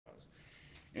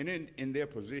And in their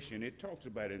position, it talks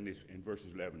about in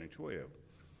verses 11 and 12.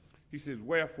 He says,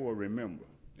 wherefore remember.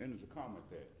 And there's a comment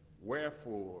there.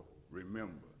 Wherefore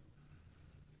remember.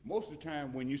 Most of the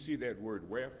time when you see that word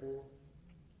wherefore,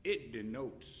 it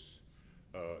denotes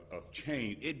of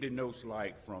change. It denotes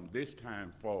like from this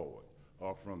time forward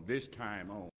or from this time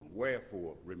on.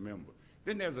 Wherefore remember.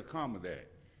 Then there's a comma there.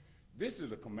 This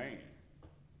is a command.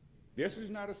 This is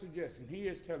not a suggestion. He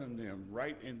is telling them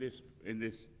right in this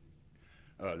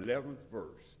 11th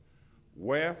verse,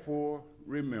 wherefore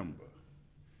remember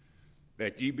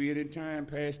that ye being in time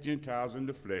past Gentiles in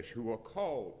the flesh, who are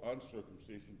called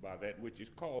uncircumcision by that which is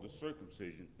called the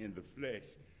circumcision in the flesh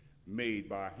made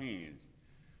by hands,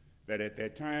 that at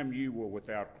that time ye were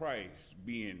without Christ,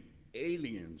 being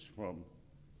aliens from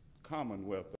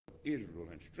commonwealth of Israel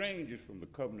and strangers from the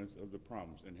covenants of the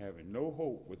promise, and having no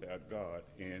hope without God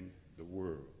in the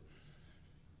world.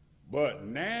 But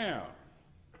now,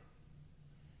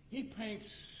 he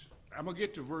paints, I'm going to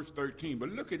get to verse 13, but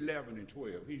look at 11 and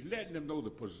 12. He's letting them know the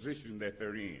position that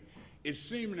they're in. It's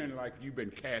seeming like you've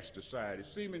been cast aside. It's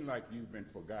seeming like you've been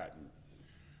forgotten.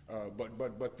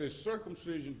 But this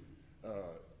circumcision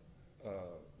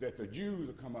that the Jews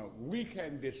have come out, we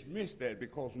can dismiss that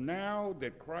because now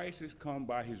that Christ has come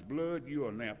by his blood, you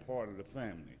are now part of the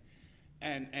family.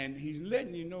 And he's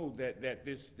letting you know that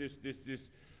this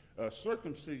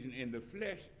circumcision in the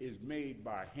flesh is made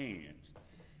by hands.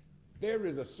 There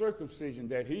is a circumcision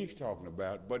that he's talking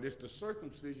about, but it's the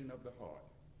circumcision of the heart.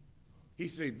 He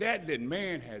said that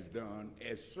man has done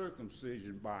as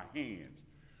circumcision by hands.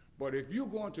 But if you're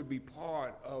going to be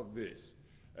part of this,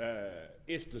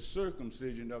 it's the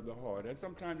circumcision of the heart. And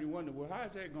sometimes you wonder, well, how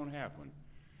is that going to happen?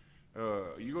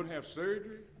 You're going to have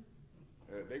surgery?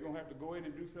 They're going to have to go in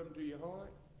and do something to your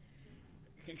heart?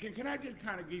 Can I just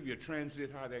kind of give you a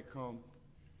transit how that comes?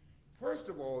 First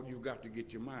of all, you've got to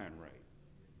get your mind right.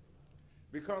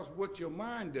 Because what your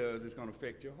mind does is going to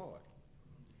affect your heart.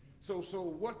 So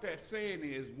what that's saying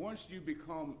is once you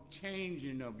become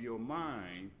changing of your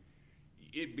mind,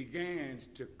 it begins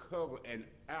to cover and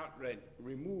outright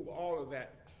remove all of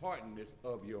that hardness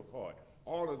of your heart,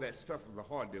 all of that stuff of the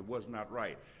heart that was not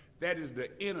right. That is the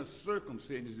inner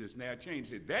circumcision that's now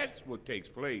changed. That's what takes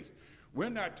place. We're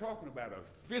not talking about a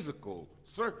physical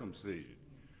circumcision.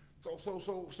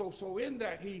 So in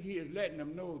that, he is letting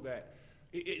them know that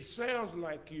it sounds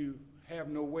like you have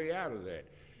no way out of that.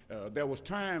 There was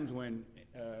times when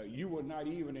you were not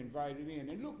even invited in.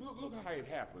 And look how it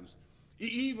happens.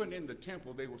 Even in the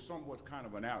temple, they were somewhat kind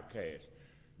of an outcast.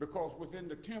 Because within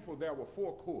the temple, there were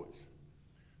 4 courts.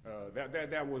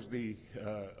 That was the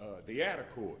outer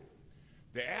court.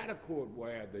 The outer court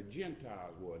where the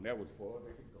Gentiles were, and that was far as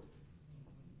they could go.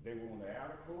 They were on the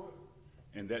outer court,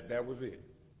 and that was it.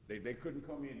 They couldn't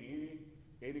come in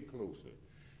any closer.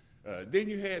 Then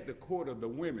you had the court of the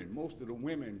women. Most of the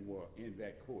women were in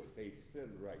that court. They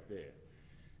settled right there.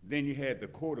 Then you had the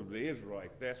court of the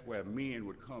Israelites. That's where men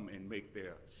would come and make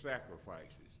their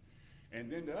sacrifices.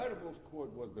 And then the uttermost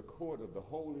court was the court of the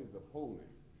holies of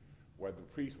holies, where the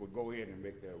priests would go in and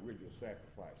make their original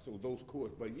sacrifice. So those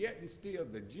courts. But yet and still,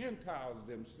 the Gentiles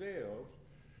themselves,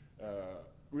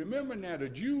 remember now, the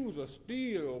Jews are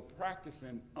still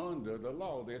practicing under the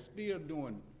law. They're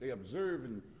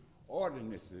observing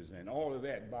ordinances and all of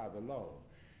that by the law.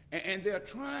 And they're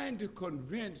trying to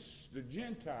convince the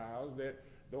Gentiles that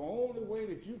the only way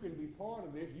that you can be part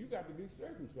of this, you got to be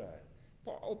circumcised.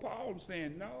 Paul's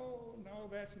saying, no,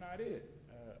 that's not it.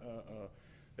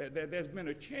 There's been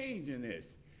a change in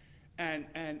this.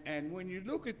 And when you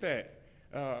look at that,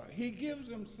 he gives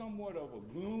them somewhat of a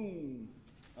gloom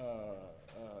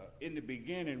in the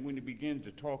beginning when he begins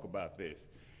to talk about this.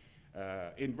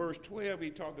 In verse 12, he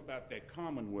talked about that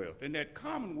commonwealth. And that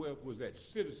commonwealth was that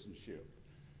citizenship.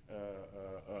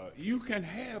 You can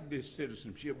have this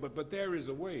citizenship, but there is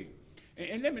a way.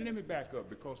 And let me back up,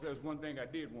 because there's one thing I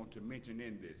did want to mention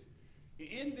in this.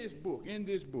 In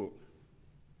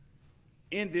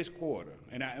this quarter,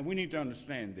 and we need to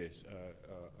understand this,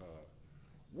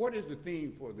 what is the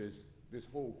theme for this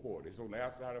whole quarter? It's on the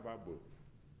outside of our book.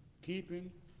 Keeping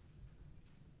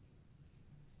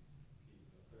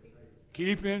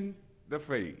the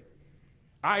faith.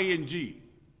 ING.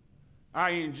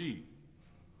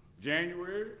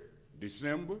 January,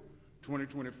 December,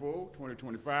 2024,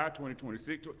 2025,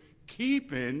 2026.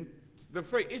 Keeping the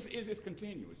faith. It's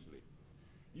continuously.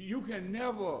 You can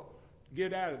never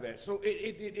get out of that. So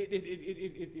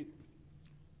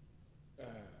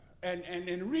and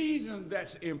the reason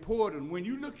that's important, when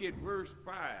you look at verse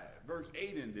 5, verse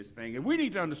 8 in this thing, and we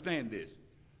need to understand this.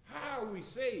 How are we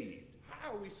saved?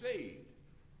 How are we saved?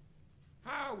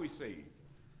 How are we saved?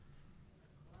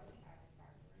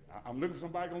 I'm looking for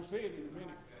somebody going to say it in a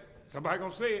minute. Somebody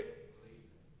going to say it.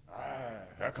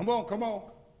 Come on, come on.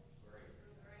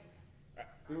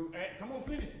 Come on,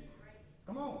 finish it.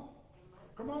 Come on.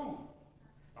 Come on.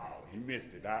 Oh, he missed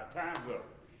it. Time's up.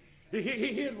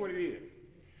 Here's what it is.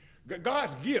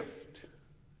 God's gift,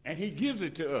 and he gives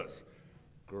it to us.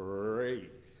 Grace.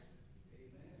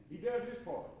 He does his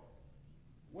part.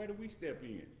 Where do we step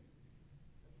in?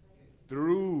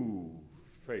 Through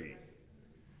faith.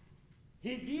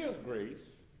 He gives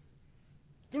grace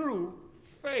through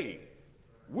faith.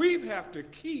 We have to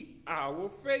keep our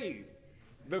faith.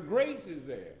 The grace is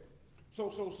there.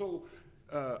 So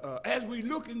as we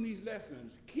look in these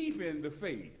lessons, keeping the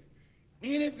faith.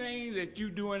 Anything that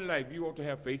you do in life, you ought to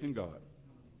have faith in God.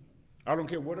 I don't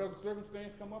care what other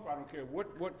circumstances come up. I don't care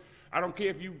I don't care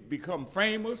if you become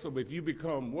famous or if you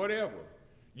become whatever.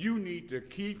 You need to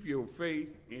keep your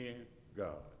faith in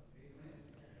God.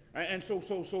 And so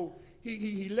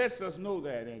he lets us know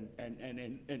that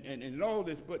and all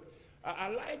this. But I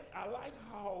like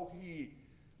how he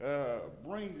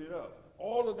brings it up.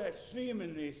 All of that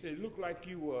seemingly said, look like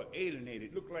you were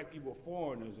alienated, look like you were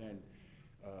foreigners, and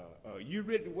you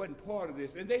really wasn't part of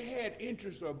this. And they had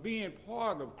interest of being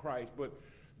part of Christ, but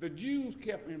the Jews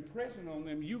kept impressing on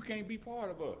them, you can't be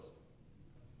part of us.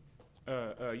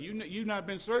 You've not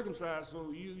been circumcised,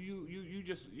 so you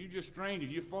just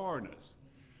strangers, you're foreigners.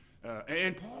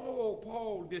 And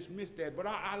Paul dismissed that, but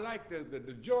I like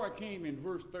the joy came in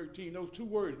verse 13, those two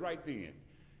words right then.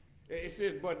 It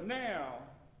says, but now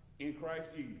in Christ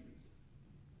Jesus.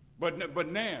 But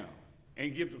now,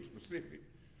 and gives them specific.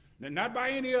 Now, not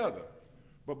by any other,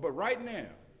 but right now,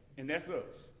 and that's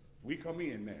us. We come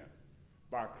in now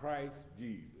by Christ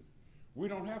Jesus. We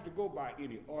don't have to go by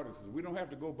any ordinances. We don't have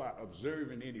to go by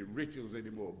observing any rituals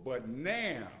anymore. But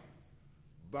now,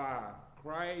 by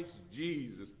Christ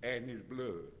Jesus and his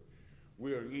blood,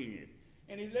 we're in.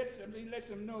 And he lets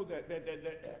them know that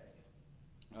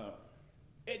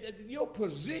your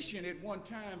position at one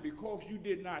time, because you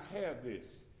did not have this,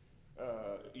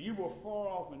 you were far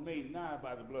off and made nigh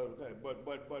by the blood of God.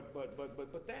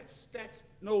 But that's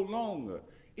no longer.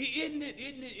 Isn't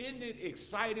it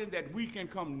exciting that we can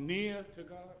come near to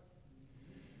God?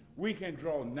 We can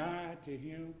draw nigh to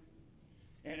him.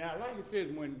 And I like it says,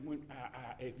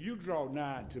 if you draw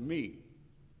nigh to me,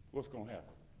 what's going to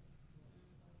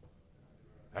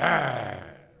happen?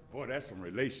 Boy, that's some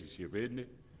relationship, isn't it?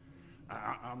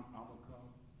 I'm going to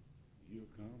come, you'll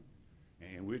come,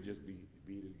 and we'll just be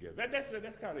together.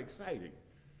 That's kind of exciting.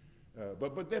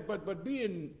 But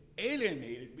being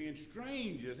alienated, being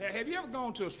strangers. Have you ever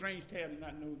gone to a strange town and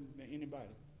not know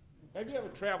anybody? Have you ever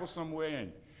traveled somewhere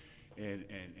and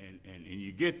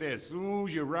you get there, as soon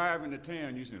as you arrive in the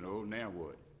town, you say, oh, now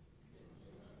what?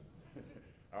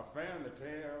 I found the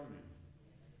town and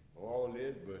all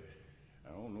this, but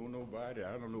I don't know nobody.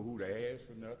 I don't know who to ask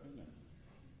for nothing.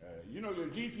 You know, the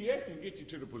GPS can get you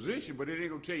to the position, but it ain't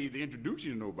going to tell you to introduce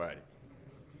you to nobody.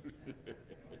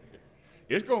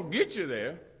 It's going to get you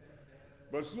there,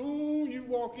 but soon you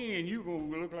walk in, you're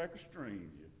going to look like a stranger,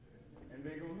 and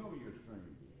they're going to know you're a stranger.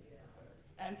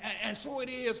 And so it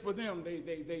is for them.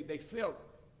 They felt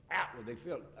outward, they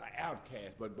felt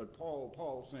outcast, but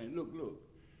Paul's saying, look,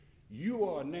 you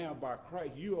are now by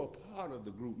Christ, you are part of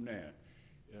the group now.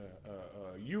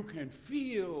 You can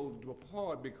feel the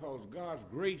part because God's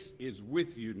grace is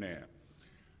with you now.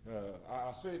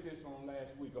 I said this on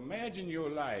last week. Imagine your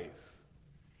life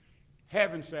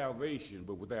having salvation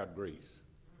but without grace.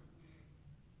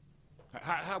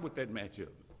 How would that match up?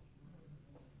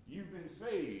 You've been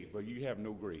saved, but you have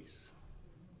no grace.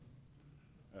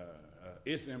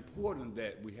 It's important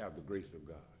that we have the grace of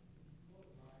God.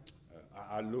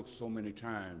 I look so many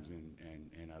times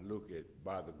and I look at,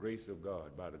 by the grace of God,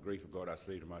 I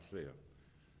say to myself,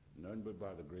 nothing but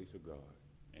by the grace of God.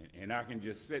 And I can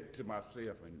just sit to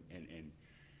myself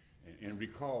and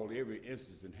recall every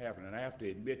instance that happened, and I have to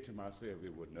admit to myself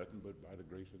it was nothing but by the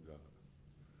grace of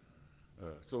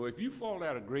God. So if you fall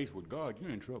out of grace with God,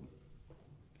 you're in trouble.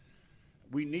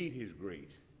 We need his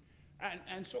grace.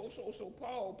 And so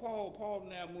Paul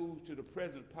now moves to the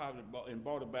present part and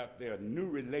brought about their new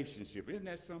relationship. Isn't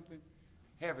that something?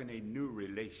 Having a new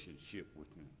relationship with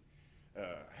him.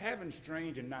 Having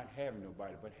strange and not having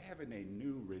nobody, but having a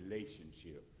new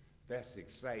relationship. That's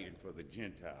exciting for the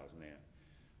Gentiles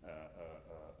now.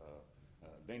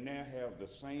 They now have the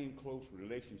same close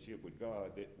relationship with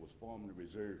God that was formerly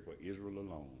reserved for Israel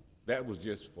alone. That was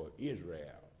just for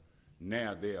Israel.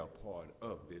 Now they are part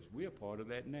of this. We're part of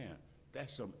that now.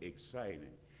 That's some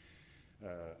exciting.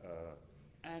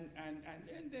 And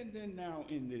then now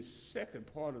in this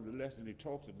second part of the lesson it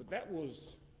talks about, that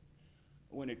was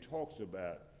when it talks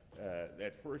about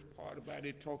that first part about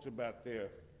it talks about their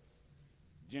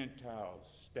Gentile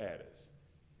status.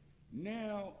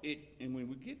 Now, and when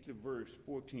we get to verse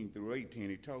 14 through 18,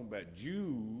 it talks about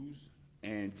Jews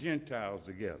and Gentiles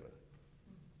together.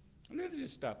 Let's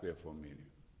just stop there for a minute.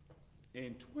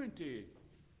 In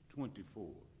 2024,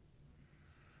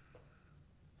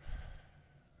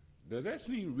 does that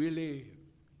seem really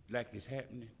like it's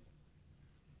happening?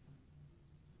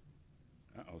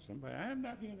 Uh-oh, somebody, I'm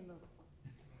not hearing enough.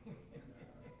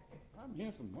 I'm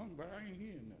hearing some money, but I ain't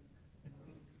hearing nothing.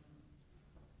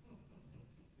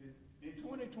 In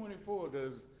 2024,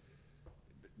 does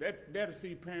that'll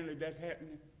see apparently that's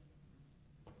happening?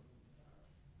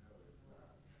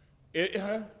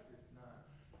 Huh?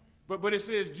 But it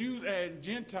says Jews and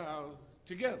Gentiles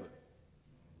together.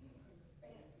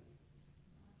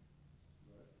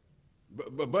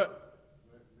 But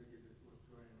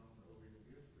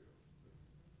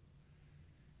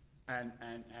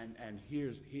and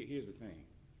here's the thing.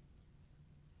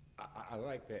 I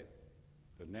like that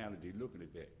analogy, looking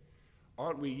at that.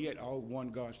 Aren't we yet all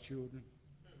one God's children?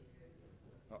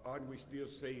 Aren't we still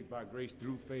saved by grace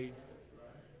through faith?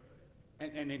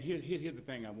 And then here's the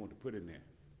thing I want to put in there.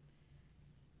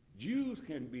 Jews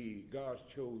can be God's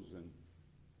chosen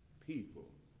people,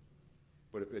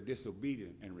 but if they're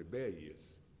disobedient and rebellious,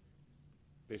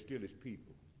 they're still his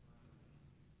people.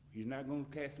 He's not going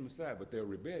to cast them aside, but they're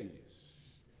rebellious.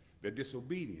 They're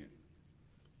disobedient.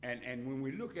 And when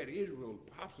we look at Israel,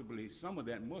 possibly some of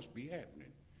that must be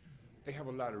happening. They have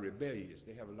a lot of rebellious.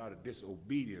 They have a lot of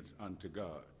disobedience unto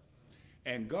God.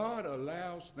 And God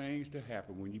allows things to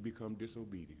happen when you become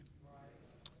disobedient.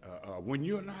 When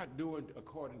you're not doing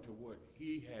according to what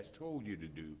he has told you to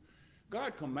do,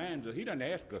 God commands us. He doesn't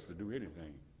ask us to do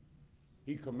anything.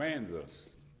 He commands us.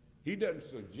 He doesn't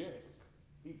suggest.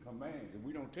 He commands, and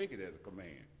we don't take it as a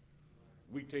command.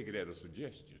 We take it as a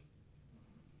suggestion.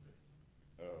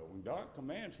 When God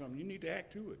commands something, you need to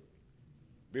act to it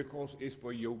because it's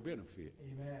for your benefit.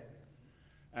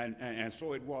 Amen. And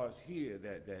so it was here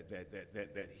that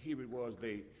here it was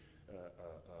they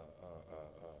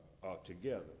are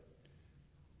together.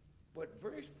 But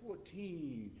verse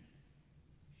 14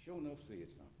 sure enough says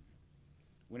something.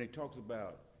 When it talks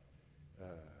about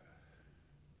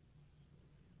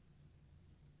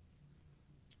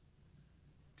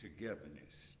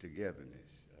togetherness.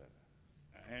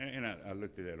 And I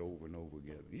looked at that over and over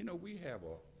again. You know, we have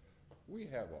a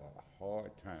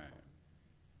hard time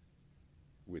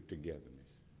with togetherness.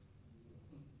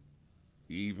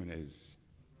 Even as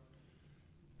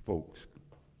folks,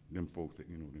 them folks that,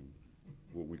 you know, them,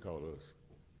 what we call us.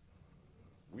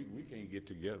 We can't get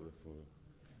together for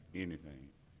anything.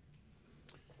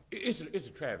 It's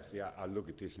a travesty. I look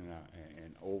at this and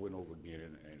over and over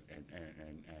again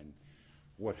and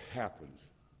what happens.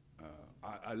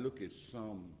 I look at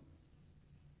some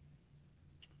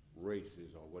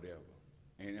races or whatever,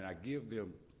 and I give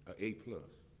them an A+.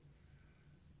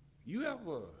 You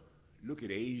ever look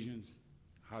at Asians,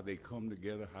 how they come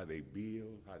together, how they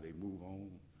build, how they move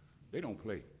on? They don't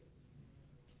play.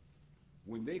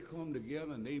 When they come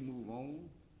together and they move on,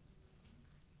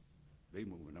 they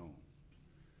moving on.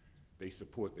 They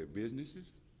support their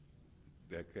businesses.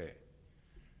 They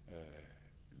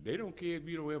don't care if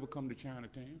you don't ever come to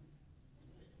Chinatown.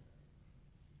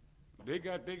 They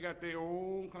got their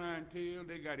own clientele.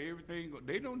 They got everything.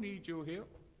 They don't need your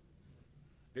help.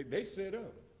 They set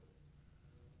up.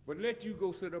 But let you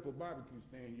go set up a barbecue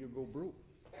stand, you'll go broke.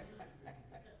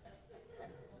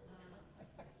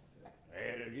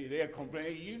 They'll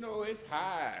complain, you know, it's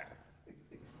high.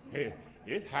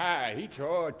 It's high. He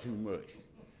charged too much.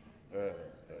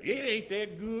 It ain't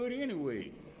that good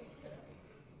anyway.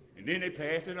 And then they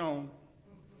pass it on,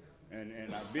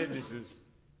 and our businesses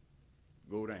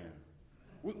go down.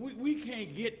 We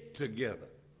can't get together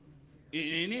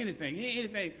in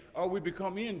anything, or we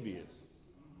become envious.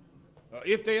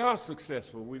 If they are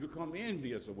successful, we become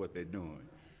envious of what they're doing.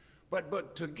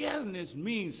 But togetherness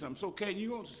means something. So can you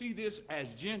don't see this as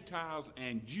Gentiles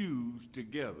and Jews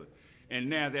together? And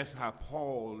now that's how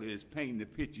Paul is painting the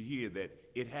picture here that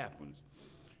it happens.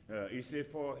 He said,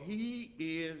 for he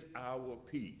is our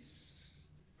peace.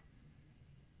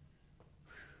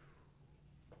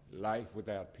 Life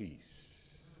without peace.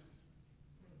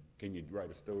 Can you write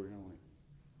a story on it?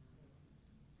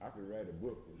 I could write a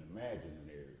book and imagine an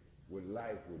area where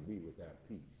life would be without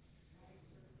peace.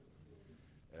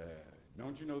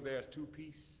 Don't you know there's two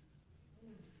peace?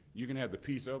 You can have the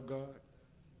peace of God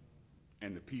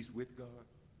and the peace with God.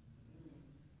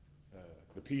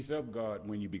 The peace of God,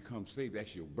 when you become saved,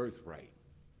 that's your birthright.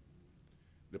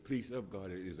 The peace of God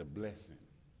is a blessing.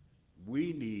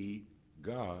 We need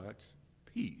God's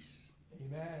peace.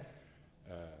 Amen.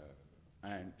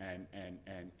 And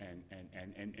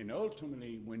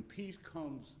ultimately, when peace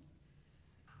comes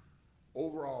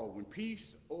overall, when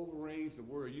peace overreigns the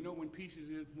world, you know when peace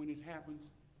is when it happens?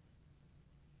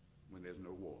 When there's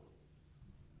no war.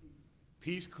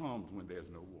 Peace comes when there's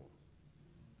no war.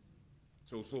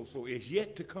 So it's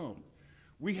yet to come.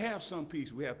 We have some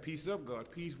peace. We have peace of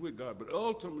God, peace with God. But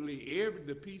ultimately,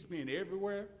 the peace being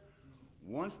everywhere,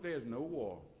 once there's no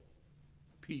war,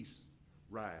 peace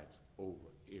rides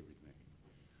over everything.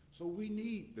 So we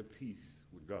need the peace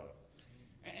with God.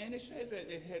 And it says that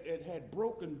it had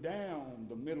broken down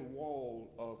the middle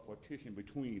wall of partition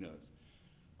between us.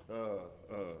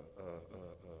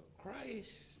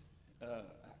 Christ,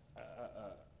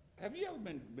 have you ever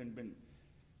been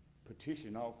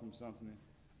petitioned off from something?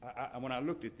 When I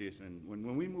looked at this, and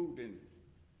when we moved in,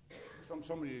 some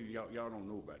of y'all don't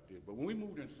know about this, but when we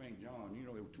moved in St. John, you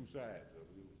know, there were two sides of it.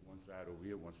 There was one side over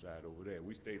here, one side over there.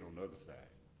 We stayed on the other side.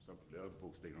 The other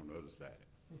folks stayed on the other side.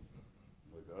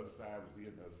 But the other side was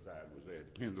here, the other side was there.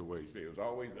 Depends on where you say. It was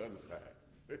always the other side.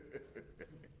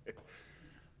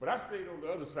 But I stayed on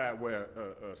the other side where,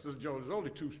 Sister Jones, there's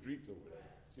only 2 streets over there.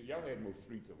 See, y'all had more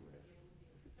streets over there.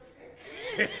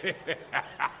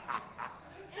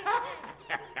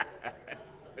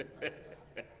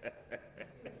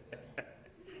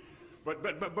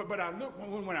 But I looked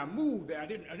when I moved there. I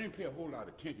didn't pay a whole lot of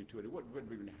attention to it. It wasn't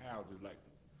really houses like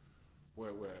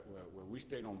where we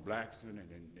stayed on Blackson and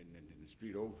the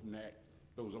street over from that.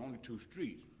 Those are only 2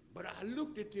 streets. But I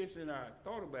looked at this and I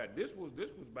thought about it. This was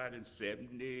about in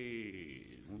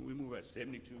 70 when we moved at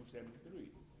 72, 73.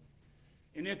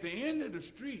 And at the end of the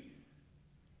street,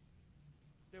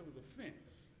 there was a fence.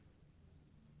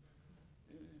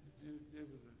 There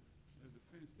was a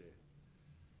fence there.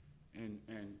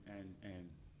 And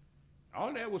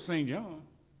all that was St. John.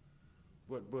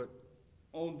 But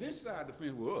on this side of the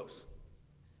fence was us.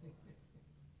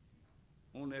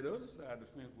 On that other side of the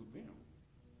fence was them.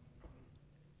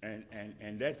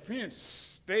 And that fence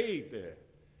stayed there.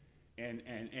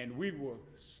 And we were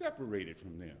separated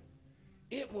from them.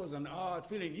 It was an odd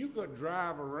feeling. You could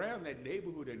drive around that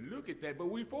neighborhood and look at that, but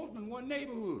we both in one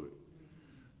neighborhood.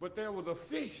 But there was a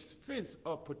fence,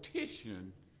 a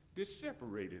partition that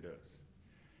separated us.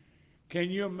 Can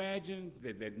you imagine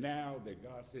that now that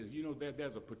God says, you know, that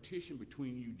there's a partition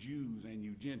between you Jews and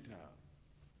you Gentiles?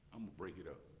 I'm going to break it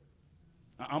up.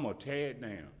 I'm going to tear it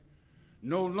down.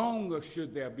 No longer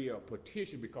should there be a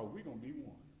partition because we're going to be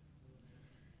one.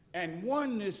 And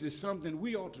oneness is something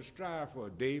we ought to strive for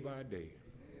day by day.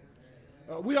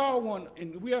 We all want,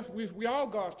 and we all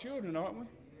God's children, aren't we?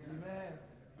 Amen.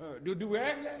 Do we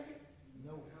act like it?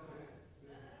 No.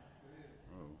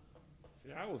 Oh.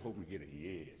 See, I was hoping to get a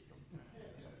yes.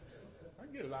 I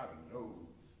get a lot of no's.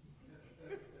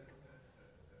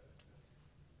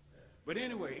 But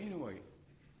anyway,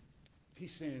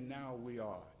 he's saying now we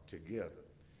are together.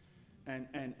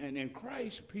 And in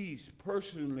Christ's peace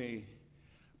personally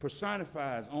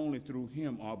personifies only through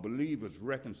him are believers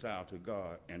reconciled to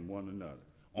God and one another.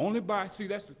 Only by, see,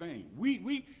 that's the thing.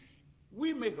 We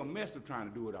make a mess of trying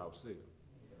to do it ourselves.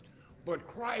 But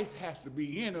Christ has to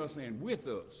be in us and with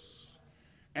us.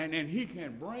 And then he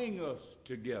can bring us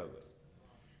together.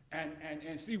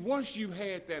 And see, once you've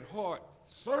had that heart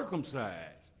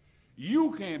circumcised,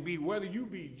 you can be, whether you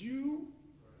be Jew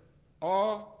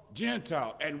or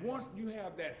Gentile. And once you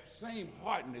have that same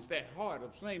heartness, that heart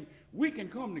of same, we can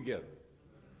come together.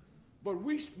 But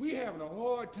we having a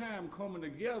hard time coming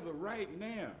together right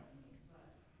now.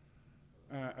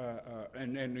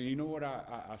 And you know what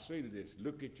I say to this?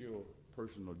 Look at your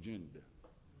personal agenda.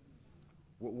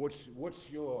 What's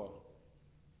your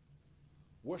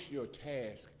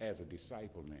task as a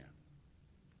disciple now?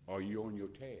 Are you on your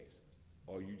task?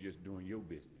 Or are you just doing your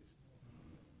business?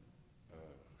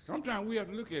 Sometimes we have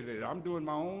to look at it. I'm doing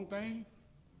my own thing.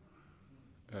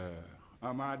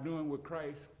 Am I doing what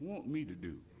Christ wants me to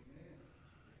do?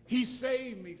 He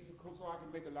saved me so I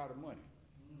can make a lot of money.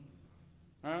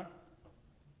 Huh?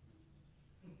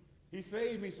 He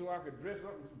saved me so I could dress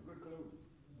up in some good clothes.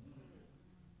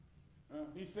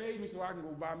 He saved me so I can go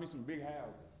buy me some big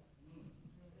houses.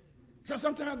 So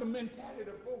sometimes the mentality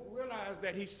of folk realize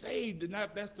that he saved, and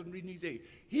that's the reason he saved.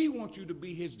 He wants you to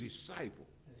be his disciple.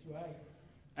 That's right.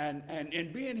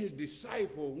 And being his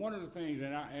disciple, one of the things,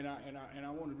 and I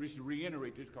want to just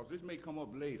reiterate this because this may come up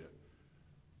later.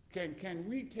 Can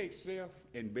we take self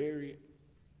and bury it?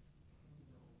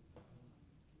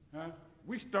 Huh?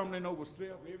 We stumbling over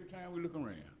self every time we look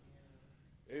around.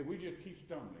 We just keep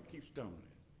stumbling.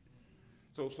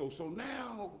 So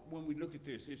now when we look at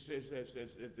this, it says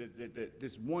that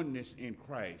this oneness in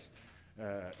Christ,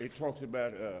 it talks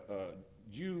about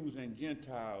Jews and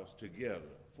Gentiles together,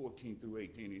 14 through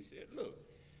 18. He said, look,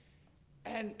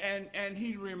 and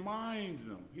he reminds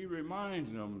them,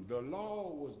 the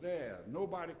law was there.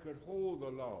 Nobody could hold the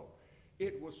law.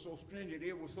 It was so stringent.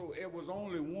 It was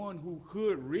only one who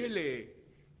could really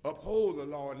uphold the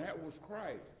law, and that was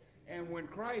Christ. And when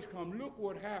Christ come, look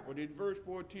what happened. In verse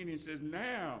 14, it says,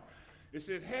 now, it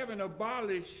says, having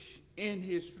abolished in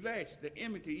his flesh the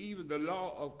enmity, even the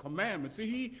law of commandments.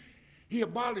 See, he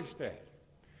abolished that.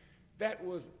 That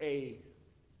was a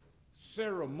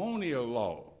ceremonial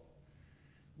law.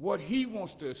 What he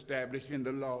wants to establish in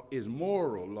the law is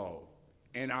moral law.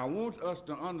 And I want us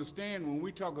to understand when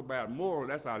we talk about moral,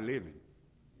 that's our living.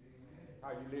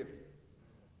 How you living?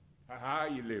 How are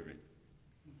you living?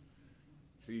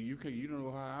 See, you don't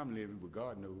know how I'm living, but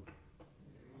God knows.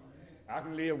 I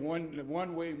can live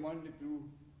one way Monday through,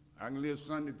 I can live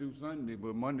Sunday through Sunday,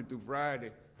 but Monday through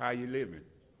Friday, how you living?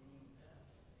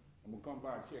 I'm gonna come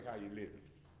by and check how you living.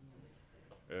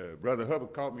 Brother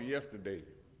Hubbard called me yesterday.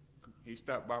 He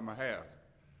stopped by my house.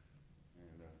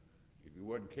 And if he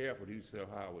wasn't careful, he'd say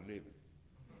how I was living.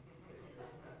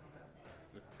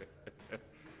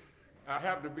 I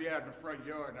happened to be out in the front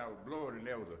yard and I was blowing, and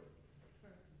there was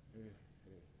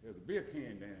a beer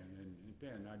can down,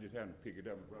 and I just happened to pick it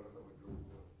up, and Brother Hubbard drove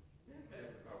up.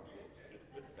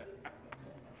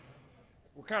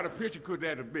 What kind of picture could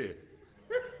that have been?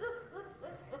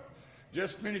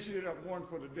 Just finishing it up one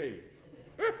for the day.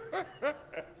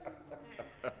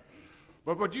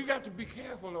 But you got to be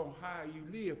careful on how you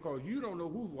live, because you don't know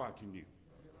who's watching you.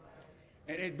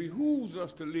 And it behooves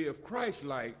us to live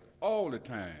Christ-like all the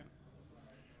time.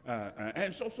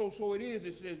 And so it is.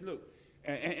 It says, look,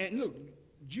 and look,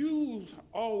 Jews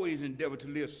always endeavored to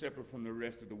live separate from the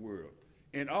rest of the world,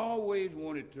 and always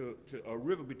wanted to a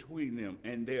river between them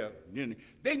and their identity.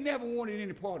 They never wanted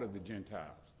any part of the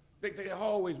Gentiles. They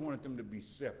always wanted them to be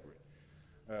separate.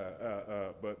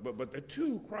 But the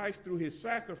two, Christ through his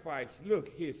sacrifice, look,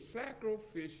 his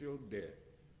sacrificial death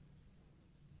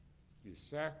is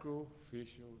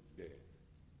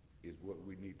what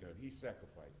we need to, he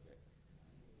sacrificed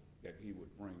that he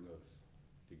would bring us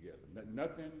together.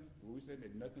 Nothing, we said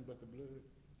that nothing but the blood.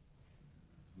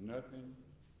 Nothing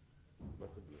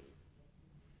but the blood.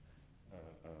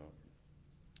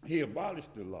 He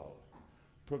abolished the law,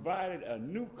 provided a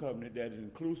new covenant that is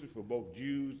inclusive for both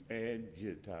Jews and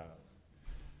Gentiles.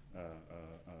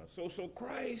 So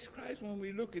Christ, when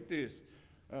we look at this,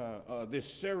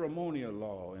 this ceremonial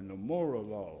law and the moral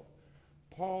law,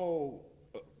 Paul,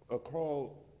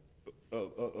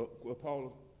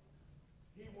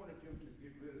 he wanted them to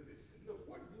get rid of this. Look,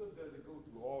 what good does it go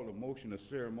through all the motion of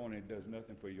ceremony and does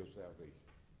nothing for your salvation?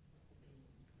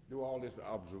 Do all this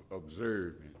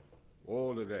observing,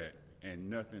 all of that, and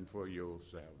nothing for your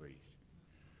salvation.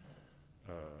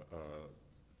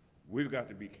 We've got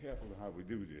to be careful of how we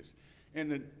do this.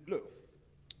 And then, look,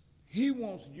 he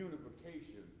wants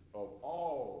unification of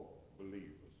all believers.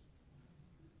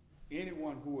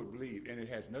 Anyone who would believe, and it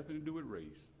has nothing to do with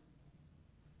race,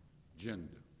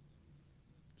 gender,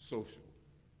 social,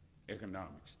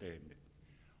 economic standing.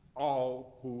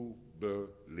 All who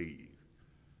believe.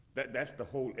 That's the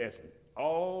whole essence.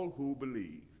 All who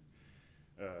believe.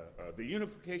 The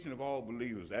unification of all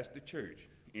believers, that's the church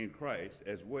in Christ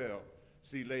as well.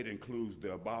 See later includes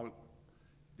the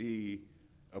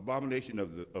abomination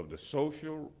of the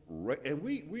social, and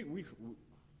it's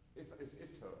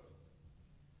tough.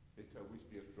 It's tough. We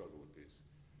still struggle with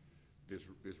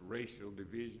this racial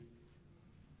division.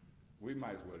 We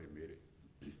might as well admit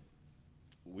it.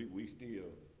 We still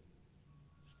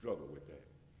struggle with that.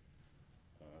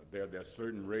 There are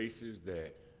certain races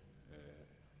that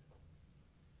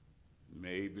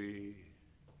maybe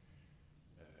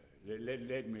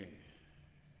let me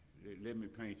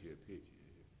paint you a picture.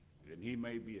 And he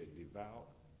may be a devout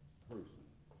person,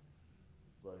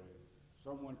 but if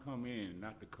someone come in,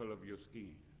 not the color of your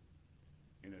skin,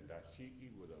 in a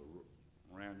dashiki with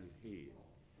around his head,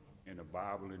 and a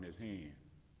Bible in his hand,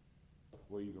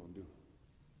 what are you gonna do?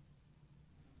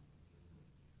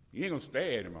 You ain't gonna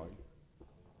stare at him, are you?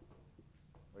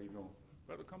 Or you gonna,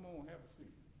 brother, come on, have a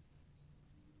seat.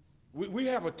 We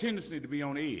have a tendency to be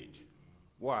on edge.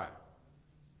 Why?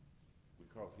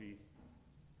 Because he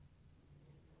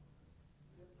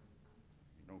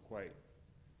don't quite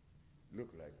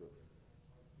look like us.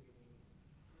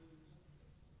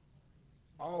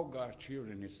 All God's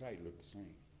children in his sight look the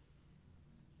same.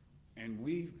 And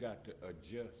we've got to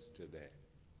adjust to that.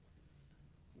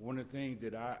 One of the things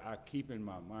that I keep in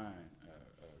my mind,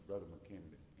 Brother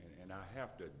McKinley, and I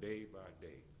have to day by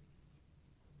day,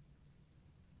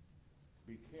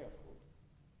 be careful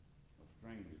of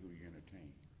strangers who you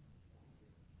entertain.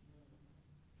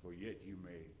 For yet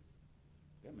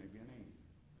that may be an angel.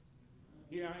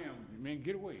 Here I am, man,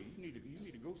 get away. You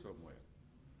need to go somewhere.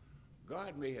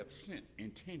 God may have sent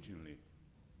intentionally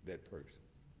that person.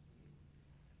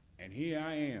 And here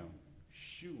I am,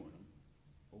 shooing him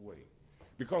away.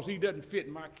 Because he doesn't fit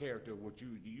my character,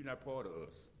 you're not part of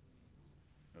us.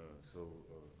 So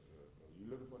you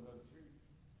looking for another tree?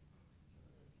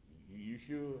 You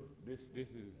sure this is,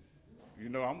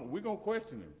 we're going to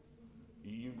question him.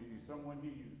 Someone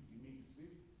here you need to see?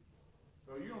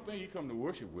 So you don't think he come to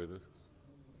worship with us?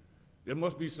 There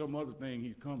must be some other thing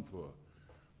he's come for.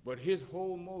 But his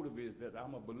whole motive is that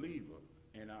I'm a believer,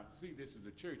 and I see this as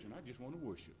a church, and I just want to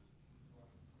worship.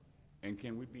 And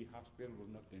can we be hospitable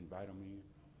enough to invite him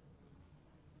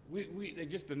in?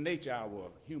 Just the nature,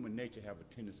 our human nature have a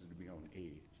tendency to be on the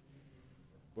edge.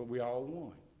 But we are all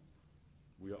one.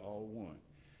 We are all one.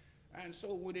 And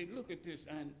so when they look at this,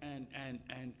 and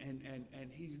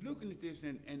he's looking at this,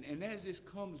 and as this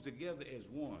comes together as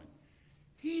one,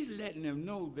 he's letting them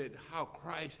know that how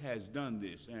Christ has done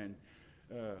this. And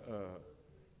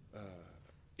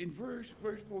in verse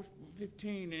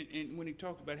 15, and when he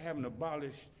talks about having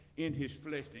abolished in his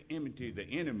flesh the enmity, the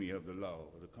enemy of the law,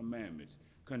 the commandments,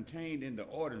 contained in the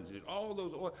ordinances, all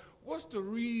those ordinances. What's the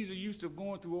reason you used to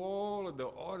going through all of the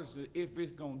ordinances if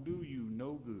it's going to do you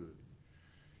no good?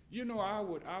 You know, I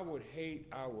would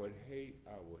hate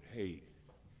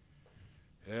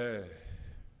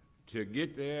to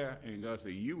get there and God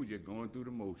say, you were just going through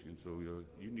the motion, so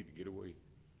you need to get away.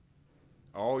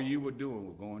 All you were doing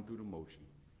was going through the motion.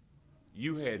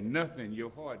 You had nothing,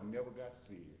 your heart never got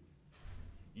seared.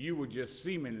 You were just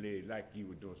seemingly like you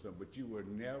were doing something, but you were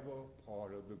never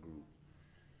part of the group.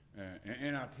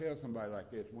 And I'll tell somebody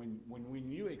like this, when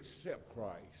you accept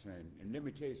Christ, and let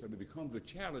me tell you something, it becomes a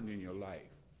challenge in your life.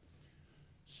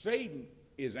 Satan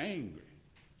is angry,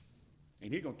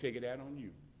 and he's going to take it out on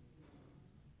you.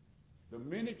 The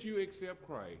minute you accept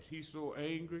Christ, he's so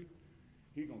angry,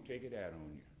 he's going to take it out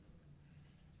on you.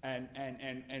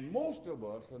 And most of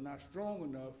us are not strong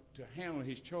enough to handle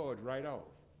his charge right off.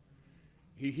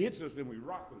 He hits us and we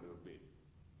rock a little bit.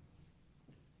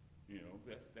 You know,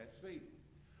 that's Satan.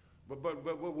 But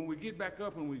when we get back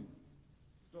up and we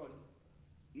start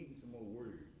eating some more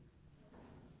words.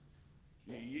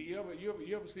 You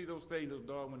ever see those things, those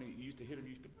dogs, when you used to hit them,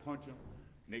 you used to punch them,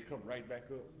 and they come right back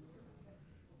up?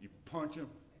 You punch them,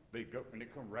 they go, and they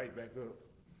come right back up.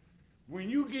 When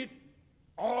you get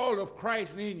all of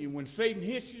Christ in you, when Satan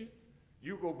hits you,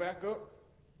 you go back up,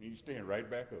 and you stand right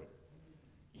back up.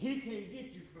 He can't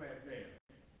get you flat down.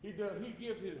 He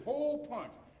gives his whole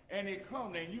punch, and it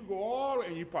comes, and you go all,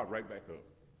 and you pop right back up.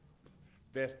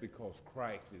 That's because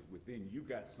Christ is within you. You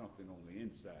got something on the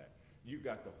inside. You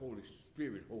got the Holy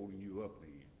Spirit holding you up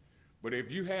then. But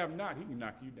if you have not, he can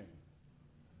knock you down.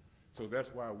 So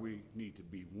that's why we need to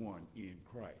be one in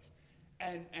Christ.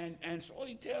 And so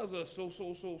he tells us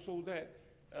so that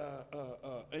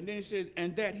and then he says,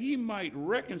 and that he might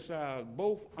reconcile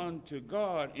both unto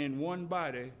God in one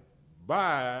body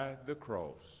by the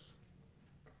cross.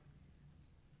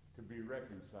 To be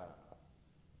reconciled.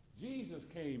 Jesus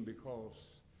came because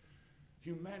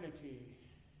humanity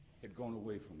had gone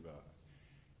away from God.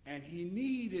 And he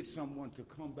needed someone to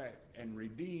come back and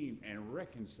redeem and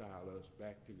reconcile us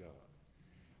back to God.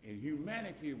 And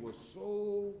humanity was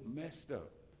so messed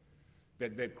up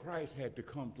that Christ had to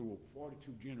come through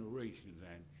 42 generations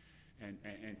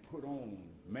and put on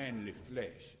manly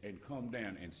flesh and come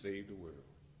down and save the world.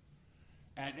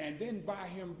 And then by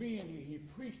him being here, he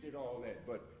preached it all that.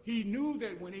 But he knew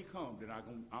that when he comes, that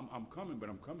I'm coming, but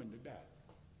I'm coming to die.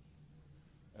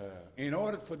 In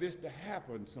order for this to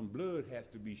happen, some blood has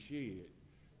to be shed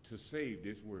to save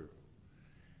this world.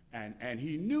 And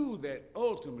he knew that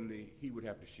ultimately he would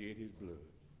have to shed his blood.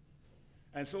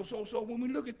 And so when we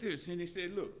look at this, and he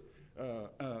said, look,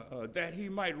 that he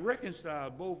might reconcile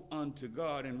both unto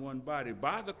God in one body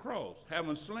by the cross,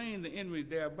 having slain the enemy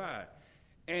thereby,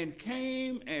 and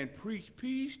came and preached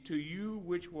peace to you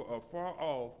which were afar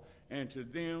off, and to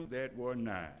them that were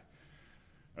nigh.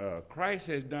 Christ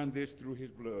has done this through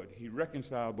his blood. He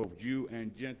reconciled both Jew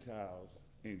and Gentiles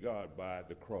in God by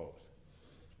the cross.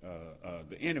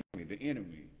 The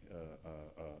enemy,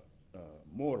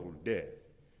 mortal death.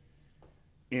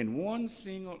 In one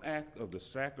single act of the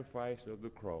sacrifice of the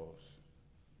cross,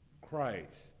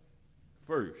 Christ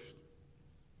first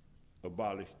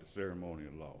abolished the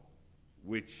ceremonial law,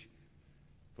 which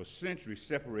for centuries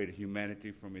separated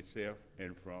humanity from itself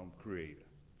and from Creator.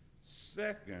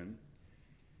 Second,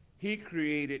 he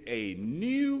created a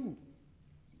new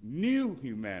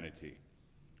humanity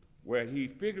where he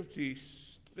figuratively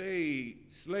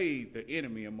slayed the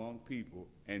enemy among people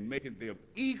and making them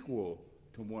equal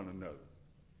to one another.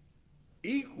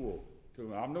 Equal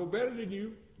to, I'm no better than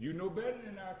you. You no better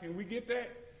than I. Can we get that?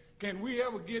 Can we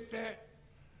ever get that?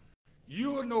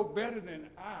 You're no better than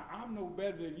I'm no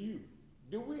better than you.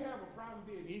 Do we have a problem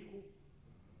being equal?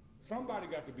 Somebody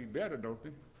got to be better, don't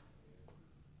they?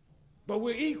 But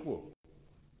we're equal.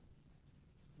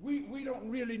 We don't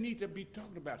really need to be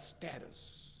talking about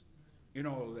status and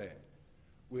all of that.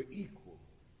 We're equal.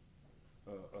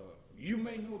 You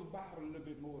may know the Bible a little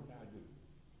bit more than I do,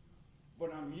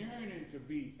 but I'm yearning to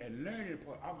be and learning.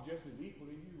 I'm just as equal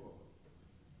as you are.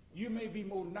 You may be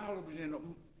more knowledgeable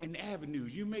in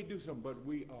avenues. You may do something, but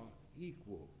we are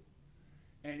equal.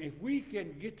 And if we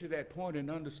can get to that point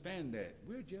and understand that,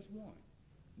 we're just one.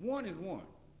 One is one.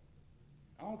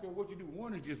 I don't care what you do.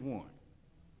 One is just one.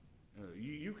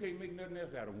 You can't make nothing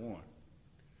else out of one.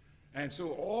 And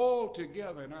so all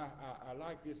together, and I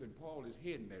like this, and Paul is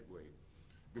heading that way.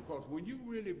 Because when you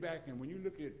really back, and when you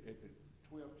look at the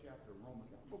 12th chapter of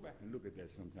Romans, I'll go back and look at that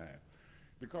sometime.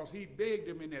 Because he begged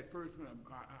them in that first one,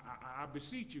 I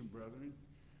beseech you, brethren,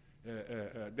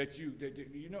 that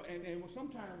you know, and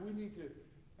sometimes we need to,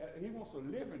 he wants a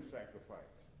living sacrifice.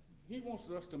 He wants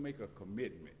us to make a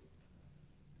commitment.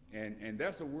 And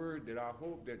that's a word that I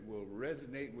hope that will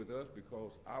resonate with us,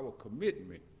 because our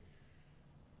commitment,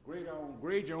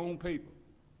 grade your own paper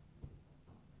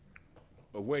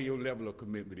of where your level of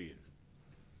commitment is.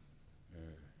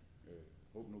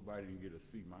 Hope nobody didn't get a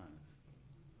C minus.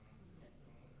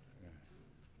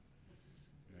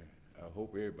 I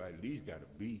hope everybody at least got a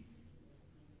B.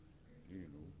 You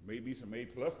know, maybe some A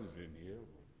pluses in here.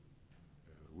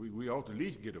 We ought to at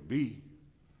least get a B,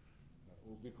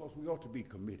 because we ought to be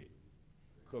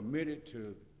committed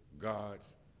to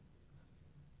God's,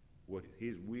 what,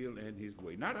 his will and his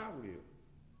way. Not our will,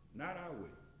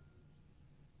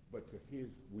 but to his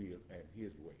will and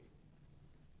his way.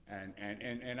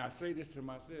 And I say this to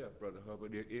myself, Brother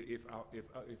Hubbard, if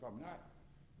I'm not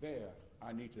there,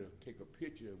 I need to take a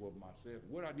picture of myself,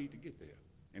 what I need to get there.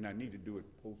 And I need to do it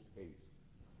post-haste.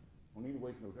 I don't need to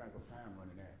waste no time, because time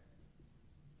running out.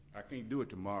 I can't do it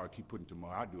tomorrow, keep putting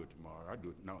tomorrow. I'll do it tomorrow. I'll do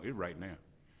it. No, it's right now.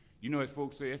 You know, as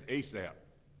folks say, it's ASAP.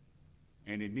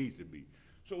 And it needs to be.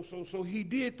 So he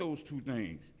did those two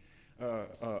things.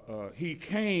 He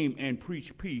came and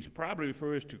preached peace, probably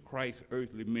refers to Christ's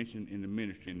earthly mission in the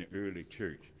ministry in the early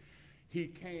church. He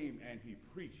came and he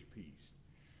preached peace.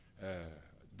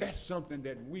 That's something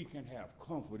that we can have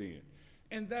comfort in.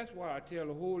 And that's why I tell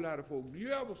a whole lot of folks,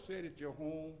 you ever sit at your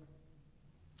home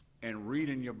and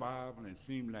reading your Bible and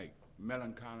seem like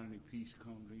melancholy peace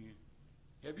comes in?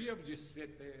 Have you ever just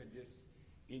sit there and just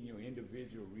in your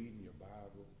individual reading your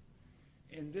Bible?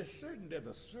 And there's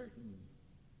a certain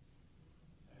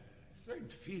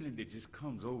feeling that just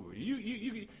comes over you.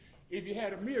 You if you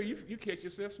had a mirror, you catch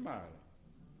yourself smiling.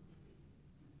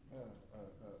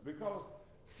 Because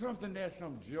there's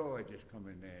some joy just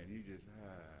coming there, and you just,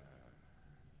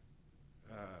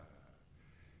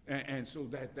 and so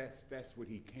that's what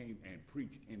he came and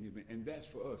preached, and that's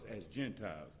for us as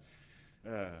Gentiles.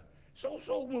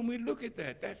 So when we look at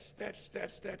that, that's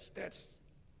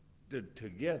the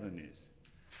togetherness.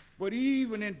 But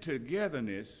even in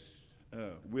togetherness,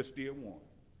 we're still one.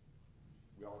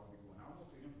 We all be one. I want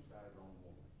to emphasize on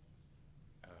one.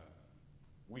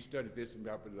 We studied this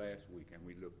about the last week, and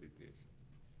we looked at this.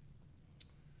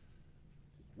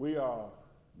 We are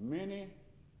many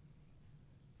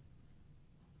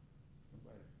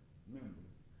members.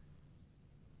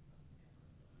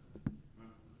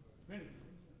 Many.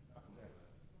 I forgot.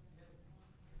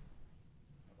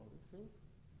 Oh, so?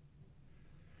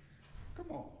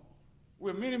 Come on.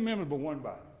 We're many members, but one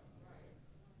body.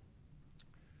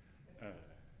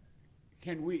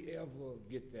 Can we ever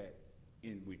get that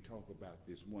in? We talk about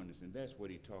this oneness, and that's what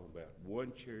he talked about.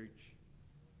 One church,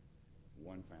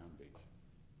 one foundation.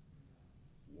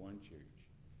 One church.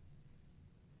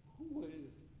 Who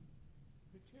is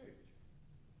the church?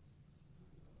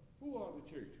 Who are the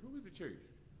church? Who is the church?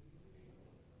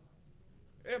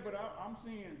 Yeah, but I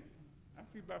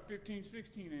see about 15,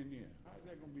 16 in here. How's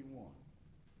that going to be one?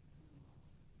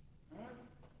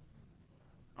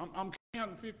 Huh? I'm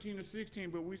counting 15 or 16,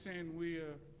 but we're saying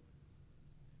we're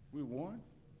one?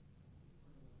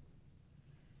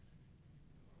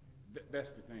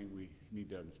 That's the thing we need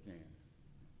to understand.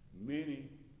 Many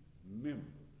members,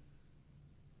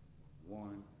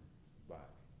 one body.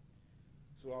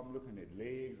 So I'm looking at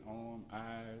legs, arms,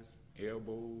 eyes,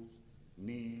 elbows,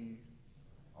 knees,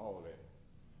 all that.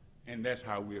 And that's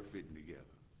how we're fitting together.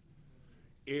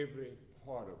 Every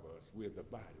part of us, we're the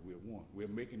body, we're one. We're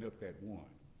making up that one.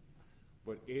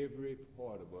 but every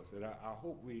part of us. And I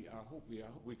hope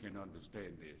we can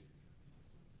understand this.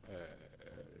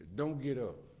 Don't get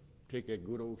up. Take that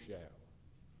good old shower.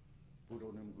 Put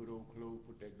on them good old clothes.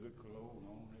 Put that good cologne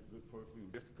on, that good perfume.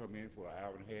 Just to come in for an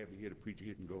hour and a half to hear the preacher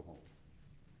hit and go home.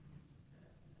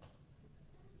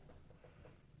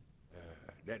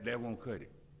 That won't cut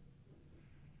it.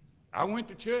 I went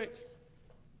to church.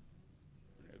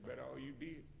 That's about all you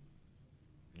did.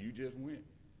 You just went.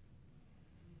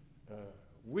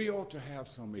 We ought to have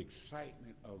some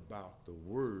excitement about the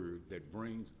word that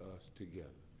brings us together.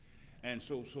 And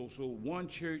so one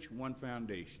church, one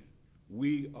foundation.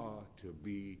 We are to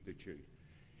be the church.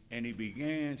 And he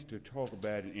begins to talk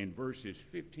about it in verses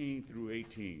 15 through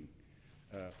 18.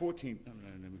 14,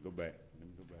 let me go back,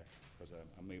 because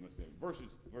I made a mistake. Verses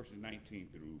 19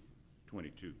 through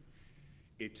 22.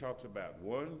 It talks about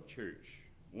one church,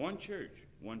 one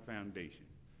foundation.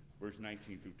 Verse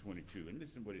 19 through 22. And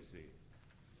listen to what it says.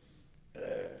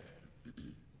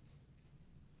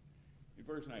 In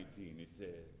verse 19, it says,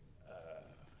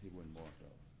 he wasn't marked off.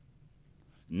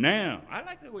 Now, I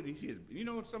like that what he says. You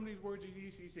know what some of these words he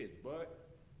uses? He says, but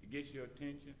it gets your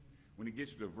attention. When it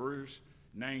gets to verse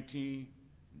 19,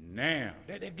 now.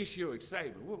 That gets your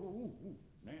excitement.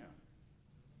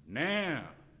 Now.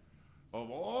 Of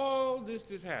all this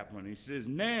that's happening, he says,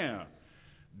 now,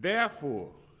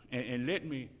 therefore, and let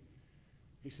me,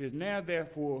 he says, now,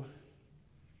 therefore,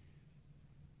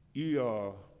 ye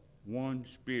are one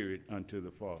spirit unto the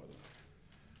Father.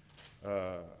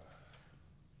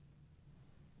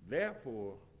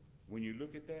 Therefore, when you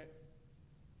look at that,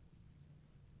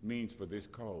 means for this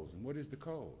cause. And what is the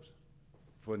cause?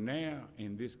 For now,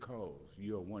 in this cause,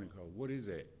 you are one in cause. What is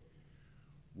that?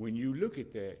 When you look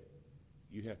at that,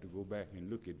 you have to go back and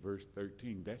look at verse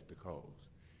 13. That's the cause.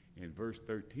 And verse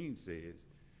 13 says,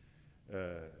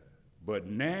 but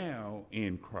now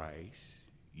in Christ,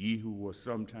 ye who were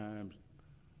sometimes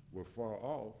were far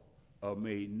off are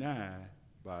made nigh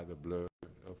by the blood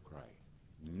of Christ.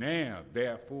 Now,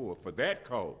 therefore, for that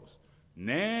cause,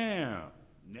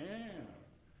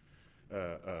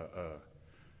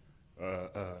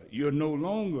 you're no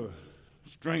longer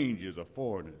strangers or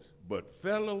foreigners, but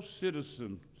fellow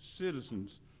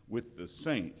citizens with the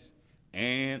saints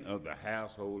and of the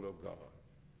household of God.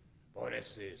 Boy, that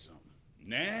says something.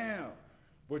 Now,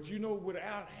 but you know,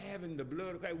 without having the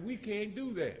blood of Christ, we can't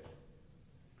do that.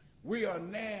 We are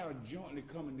now jointly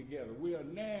coming together. We are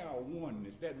now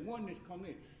oneness. That oneness coming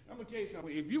in. I'm going to tell you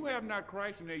something. If you have not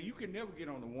Christ in there, you can never get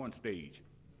on the one stage.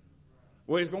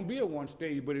 Well, it's going to be a one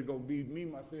stage, but it's going to be me,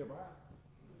 myself, I.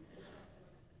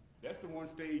 That's the one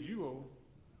stage you own.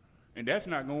 And that's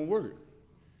not going to work.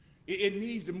 It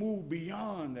needs to move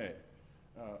beyond that.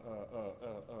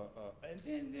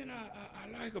 And then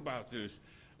I like about this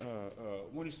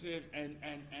when it says, and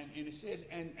it says,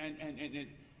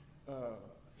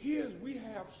 here's, we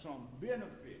have some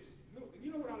benefits.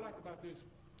 You know what I like about this?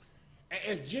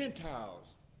 As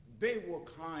Gentiles, they were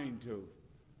kind to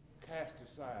cast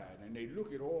aside, and they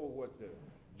look at all what the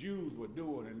Jews were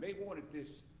doing, and they wanted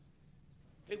this,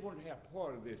 they wanted to have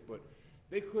part of this, but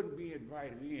they couldn't be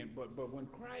invited in. But when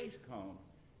Christ comes,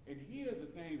 and here's the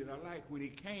thing that I like when he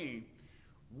came,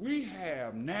 we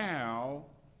have now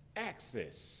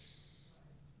access.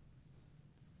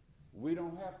 We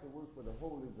don't have to work for the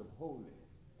holies of holies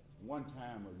one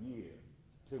time a year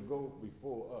to go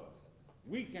before us.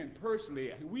 We can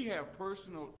personally, we have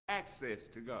personal access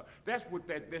to God. That's what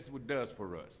does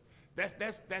for us. That's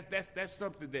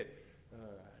something that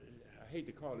I hate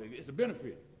to call it. It's a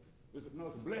benefit. It's a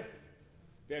blessing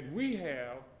that we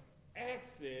have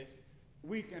access.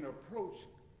 We can approach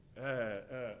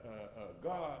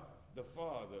God the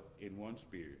Father in one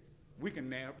spirit. We can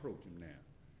now approach him now.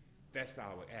 That's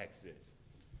our access.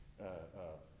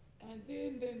 And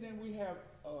then we have,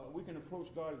 we can approach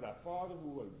God as our Father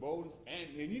who is boldness.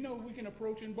 And you know, we can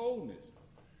approach in boldness.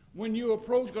 When you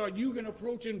approach God, you can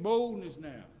approach in boldness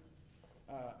now.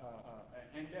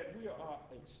 And that we are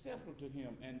acceptable to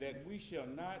him and that we shall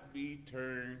not be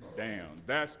turned down.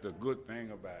 That's the good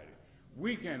thing about it.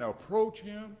 We can approach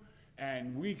him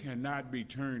and we cannot be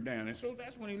turned down. And so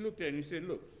that's when he looked at it and he said,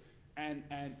 look, and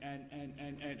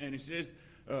it says,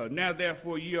 now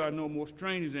therefore ye are no more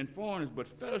strangers and foreigners, but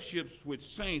fellowships with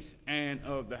saints and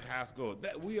of the house of God.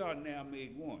 That we are now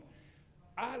made one.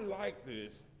 I like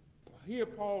this. Here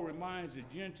Paul reminds the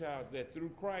Gentiles that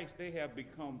through Christ they have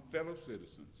become fellow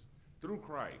citizens. Through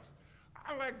Christ.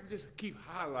 I like to just keep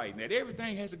highlighting that.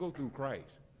 Everything has to go through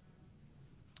Christ.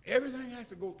 Everything has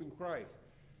to go through Christ.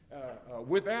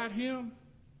 Without him,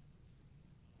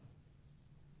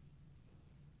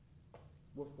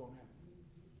 what's going to happen?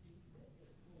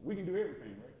 We can do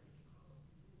everything, right?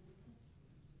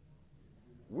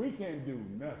 We can't do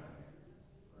nothing.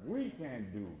 We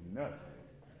can't do nothing.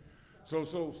 So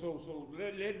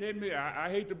let me, I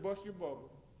hate to bust your bubble,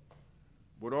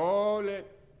 but all that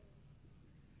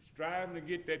striving to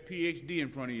get that PhD in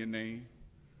front of your name,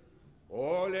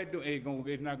 all that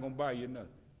it's not gonna buy you nothing.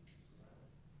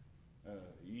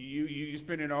 You're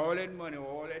spending all that money,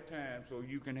 all that time, so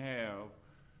you can have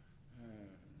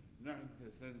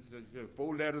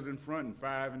 4 letters in front and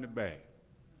 5 in the back.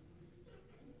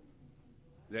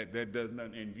 That does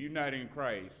nothing. And if you're not in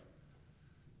Christ,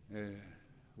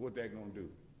 what that gonna do?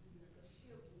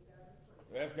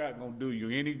 That's not gonna do you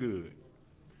any good.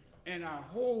 And our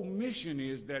whole mission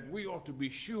is that we ought to be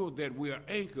sure that we are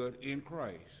anchored in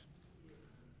Christ.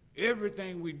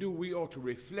 Everything we do, we ought to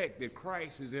reflect that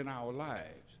Christ is in our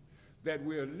lives, that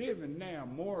we're living now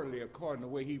morally according to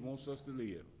the way he wants us to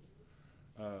live.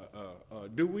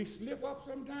 Do we slip up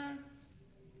sometimes?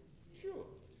 Sure.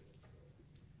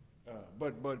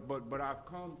 But I've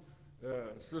come,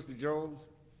 Sister Jones,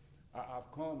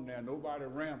 I've come now. Nobody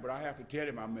ran, but I have to tell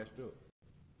him I messed up.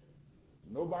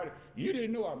 Nobody, you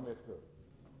didn't know I messed up.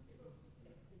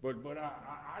 But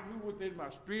I knew within my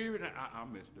spirit I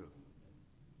messed up.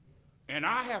 And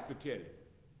I have to tell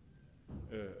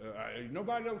him.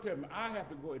 Nobody don't tell me. I have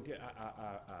to go and tell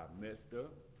I messed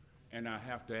up, and I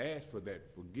have to ask for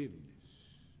that forgiveness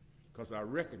because I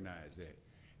recognize that.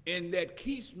 And that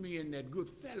keeps me in that good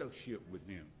fellowship with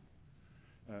him.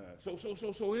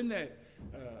 So in that,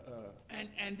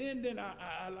 and then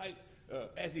I like,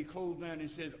 as he closed down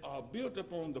and says, built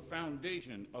upon the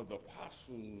foundation of the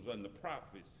apostles and the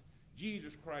prophets,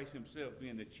 Jesus Christ himself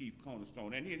being the chief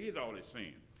cornerstone. And here's all it's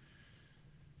saying.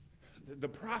 The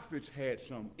prophets had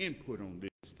some input on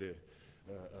this.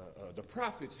 The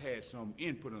prophets had some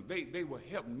input on it. They were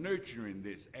help nurturing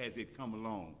this as it come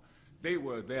along. They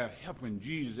were there helping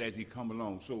Jesus as he come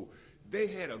along. So they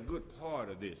had a good part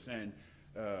of this. And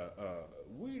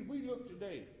we look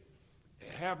today,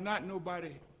 have not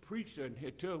nobody preached and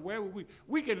tell us where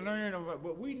we can learn about,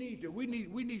 but we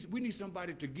need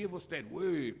somebody to give us that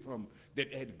word from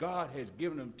that God has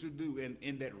given them to do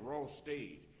in that raw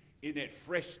stage, in that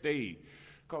fresh stage.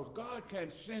 Because God can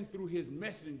send through his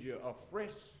messenger a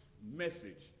fresh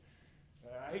message.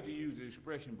 I hate to use the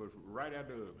expression, but right out of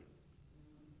the oven.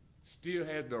 Still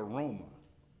has the aroma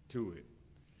to it.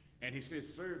 And he says,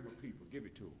 serve the people, give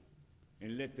it to them,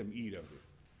 and let them eat of it.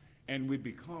 And we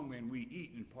become and we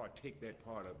eat and partake that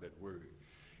part of that word.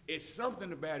 It's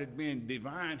something about it being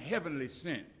divine, heavenly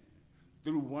sent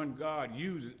through one God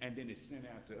uses, and then it's sent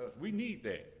out to us. We need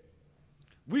that.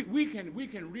 We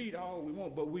can read all we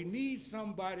want, but we need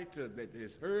somebody that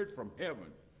has heard from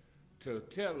heaven to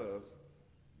tell us,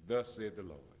 thus said the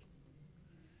Lord.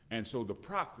 And so the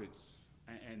prophets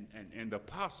and the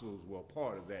apostles were a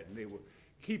part of that, and they were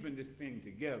keeping this thing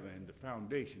together and the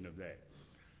foundation of that.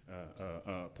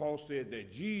 Paul said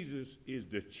that Jesus is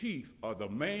the chief or the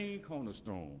main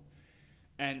cornerstone,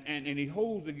 and he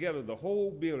holds together the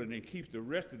whole building and keeps the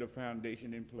rest of the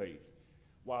foundation in place,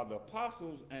 while the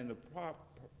apostles and the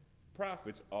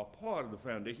prophets are part of the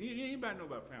foundation. Anybody know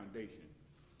about foundation?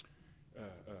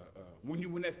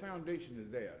 When that foundation is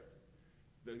there,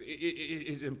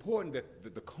 it's important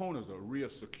that the corners are real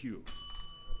secure.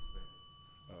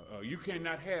 You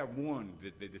cannot have one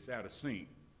that's out of sync.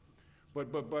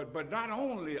 But not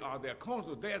only are there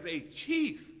cornerstones, there's a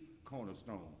chief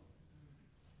cornerstone.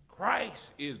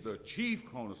 Christ is the chief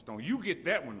cornerstone. You get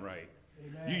that one right.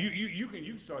 You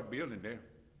can start building there.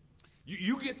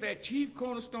 You get that chief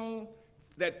cornerstone,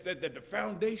 that the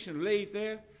foundation laid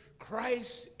there.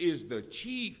 Christ is the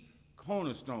chief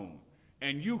cornerstone,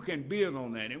 and you can build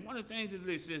on that. And one of the things that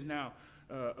it says now,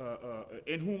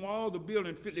 in whom all the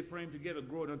building fitly framed together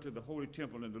groweth unto the holy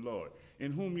temple in the Lord,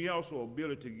 in whom ye also are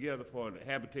builded together for the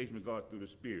habitation of God through the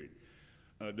Spirit.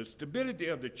 The stability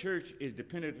of the church is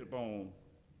dependent upon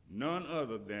none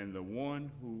other than the one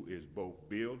who is both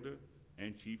builder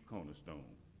and chief cornerstone,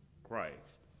 Christ.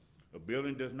 A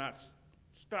building does not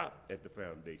stop at the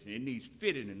foundation. It needs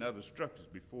fitting and other structures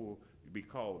before it be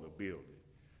called a building.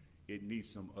 It needs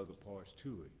some other parts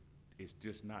to it. It's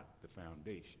just not the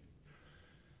foundation.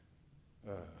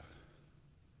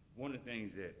 One of the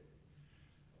things that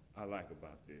I like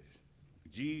about this,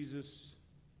 Jesus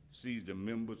sees the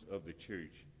members of the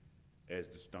church as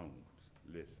the stones.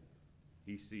 Listen,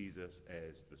 he sees us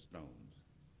as the stones,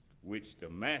 which the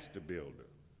master builder,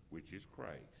 which is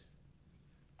Christ,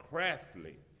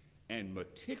 craftily and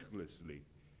meticulously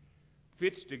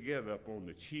fits together upon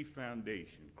the chief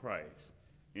foundation, Christ,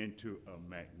 into a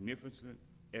magnificent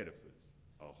edifice,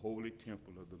 a holy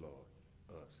temple of the Lord,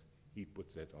 us. He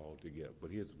puts that all together.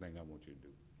 But here's the thing I want you to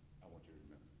do. I want you to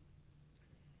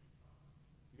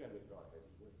God has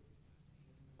his way.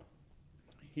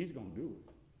 He's going to do it.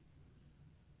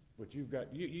 But you've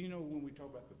got, you know, when we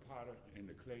talk about the potter and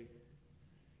the clay,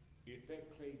 if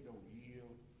that clay don't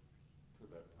yield to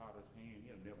the potter's hand,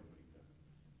 he'll never make nothing.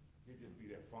 He'll just be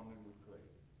there fumbling with clay.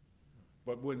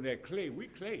 But when that clay,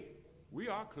 we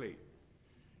are clay.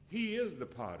 He is the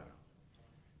potter.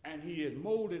 And he is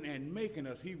molding and making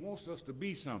us. He wants us to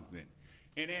be something.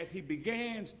 And as he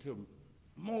begins to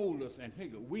mold us and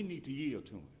take it, we need to yield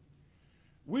to him.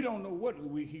 We don't know what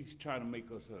he's trying to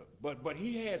make us up, but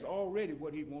he has already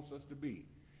what he wants us to be.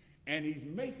 And he's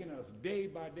making us day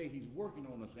by day. He's working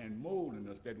on us and molding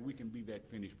us that we can be that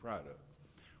finished product.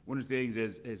 One of the things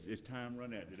as time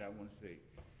run out that I want to say,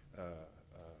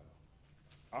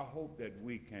 I hope that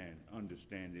we can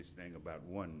understand this thing about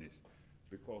oneness,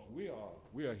 because we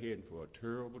are heading for a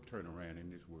terrible turnaround in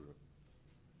this world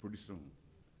pretty soon.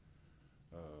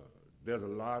 There's a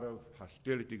lot of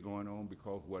hostility going on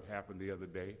because of what happened the other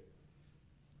day.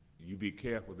 You be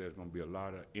careful, there's going to be a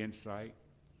lot of insight.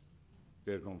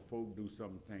 There's going to folk do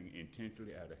something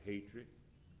intentionally out of hatred.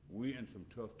 We're in some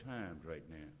tough times right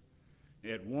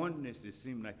now. At oneness, it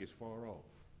seems like it's far off.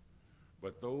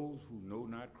 But those who know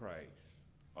not Christ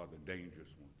are the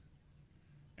dangerous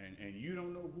ones. And you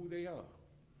don't know who they are.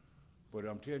 But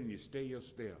I'm telling you, stay your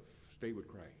step. Stay with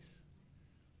Christ.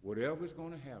 Whatever's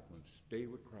going to happen, stay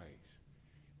with Christ.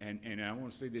 And I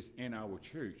want to say this in our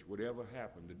church, whatever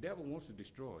happened, the devil wants to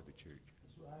destroy the church.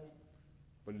 That's right.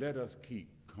 But let us keep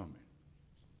coming.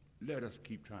 Let us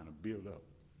keep trying to build up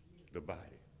the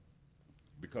body.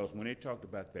 Because when they talked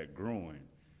about that growing,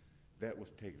 that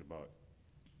was taking about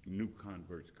new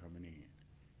converts coming in.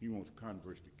 He wants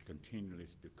converts to continually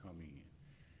to come in.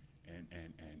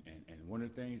 And one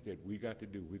of the things that we got to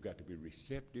do, we got to be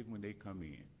receptive when they come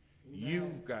in. Amen.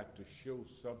 You've got to show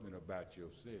something about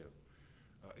yourself.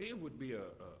 It would be a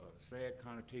sad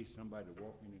connotation, somebody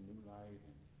walking in new life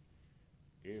and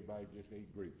everybody just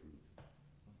ate grapefruits.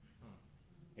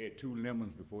 Had 2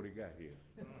 lemons before they got here.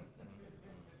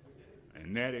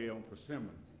 And now they on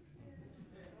persimmons.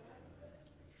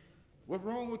 What's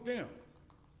wrong with them?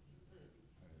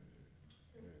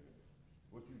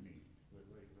 What you need?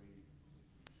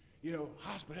 You know,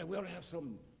 hospital, we ought to have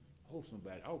something wholesome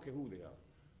about it. I don't care who they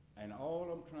are. And all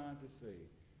I'm trying to say,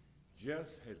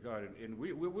 just as God, and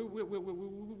we're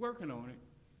working on it,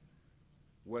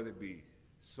 whether it be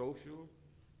social,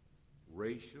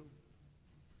 racial,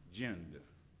 gender,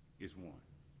 is one.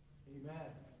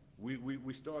 Amen.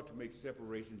 We start to make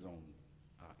separations on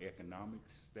our economic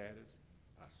status,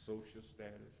 our social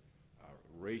status, our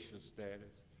racial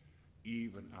status,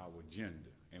 even our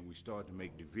gender, and we start to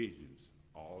make divisions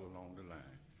all along the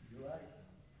line. You're right.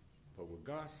 But with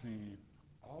God saying,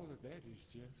 all of that is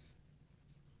just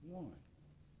one.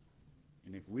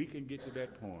 And if we can get to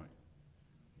that point,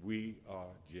 we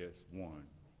are just one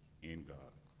in God.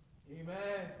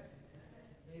 Amen.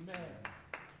 Amen.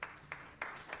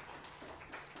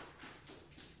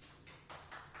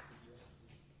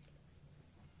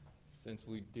 Since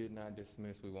we did not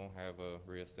dismiss, we won't have a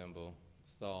reassemble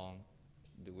song.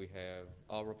 Do we have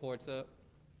all reports up?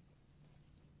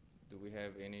 Do we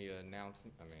have any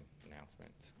announcements?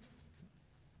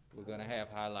 We're going to have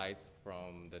highlights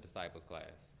from the disciples class.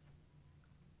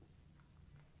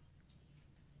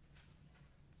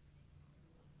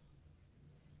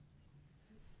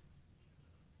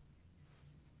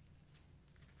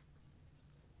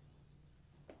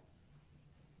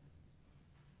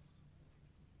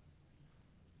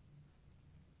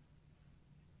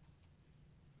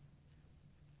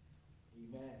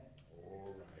 Amen.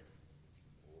 All right.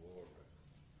 All right.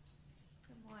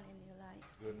 Good morning, Eli.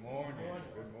 Good morning.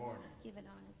 Good morning. Giving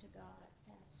honor to God,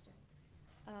 Pastor.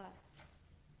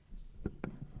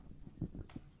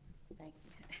 Thank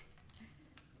you.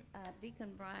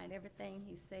 Deacon Brian, everything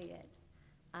he said,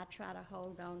 I try to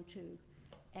hold on to,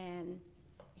 and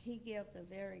he gives a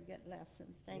very good lesson.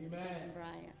 Thank you, Deacon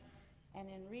Brian. And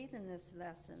in reading this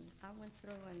lesson, I went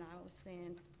through and I was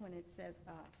saying when it says,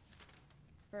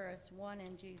 first, one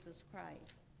in Jesus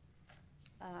Christ.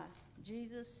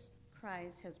 Jesus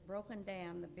Christ has broken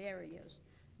down the barriers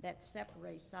that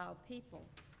separates our people.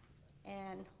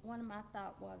 And one of my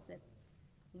thoughts was that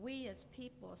we as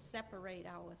people separate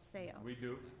ourselves. We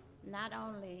do. Not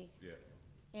only Yeah.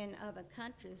 in other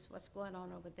countries, what's going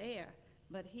on over there,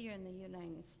 but here in the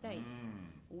United States.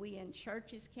 We in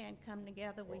churches can't come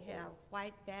together. We have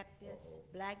white Baptists,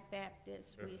 black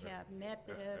Baptists, we have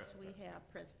Methodists, we have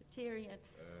Presbyterian.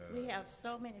 We have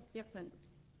so many different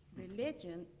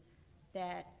religions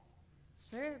that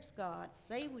serves God,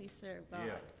 say we serve God,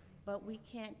 Yeah. but we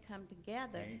can't come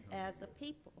together Ain't come as a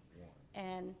people.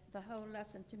 And the whole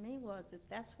lesson to me was that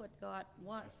that's what God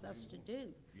wants us to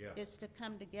do. Yeah. Is to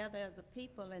come together as a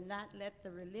people and not let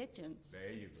the religions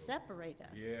There you go. separate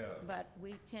us. Yeah. But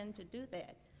we tend to do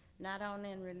that, not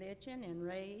only in religion and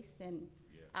race and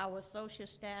Yeah. our social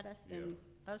status and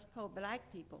us poor black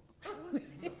people.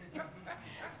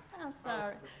 I'm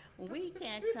sorry. We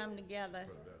can't come together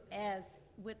as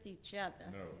with each other.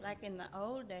 No. Like in the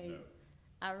old days,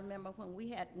 I remember when we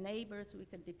had neighbors we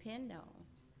could depend on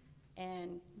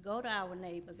and go to our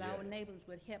neighbors. Yeah. Our neighbors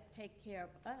would help take care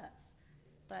of us.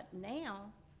 But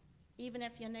now, even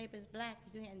if your neighbor's black,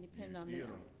 you can't depend You on still them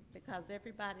don't. because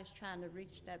everybody's trying to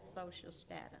reach that social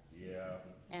status. Yeah.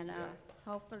 And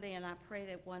hopefully, and I pray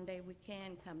that one day we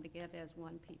can come together as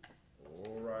one people.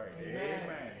 All right. Amen.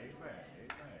 Amen.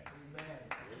 Amen. Amen.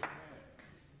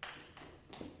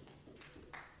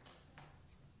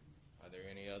 Are there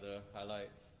any other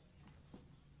highlights?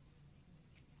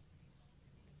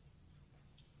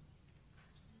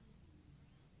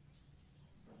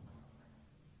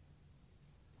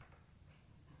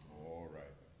 All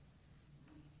right.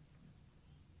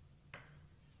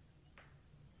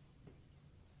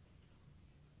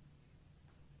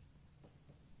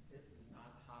 This is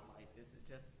not a highlight, this is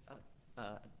just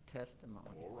a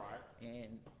testimony. All right.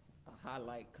 And a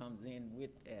highlight comes in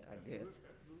with that, I guess.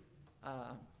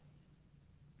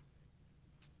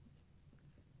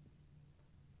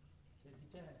 Take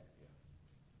your time.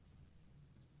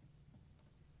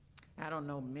 I don't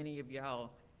know, many of y'all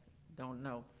don't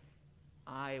know,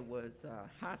 I was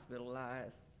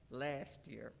hospitalized last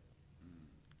year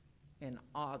in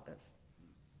August.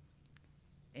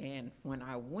 And when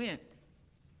I went,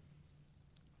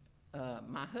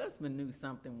 my husband knew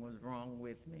something was wrong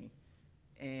with me,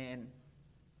 and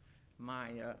my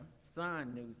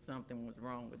son knew something was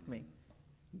wrong with me.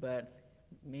 But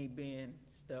me being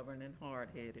stubborn and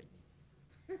hard-headed,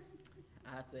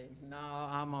 I said, no,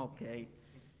 I'm okay.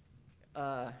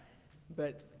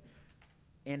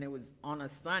 And it was on a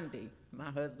Sunday,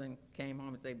 my husband came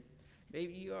home and said,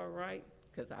 baby, you all right?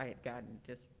 Because I had gotten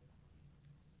just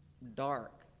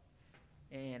dark.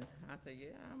 And I said,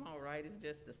 yeah, I'm all right, it's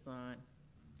just the sun.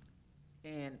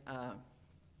 And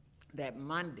that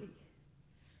Monday,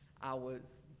 I was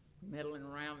meddling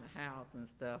around the house and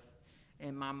stuff,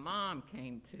 and my mom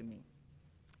came to me.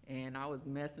 And I was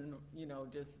messing, you know,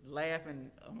 just laughing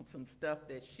on some stuff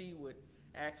that she would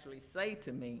actually say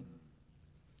to me.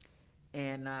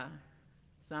 And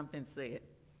something said,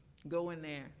 go in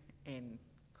there and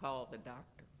call the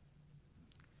doctor.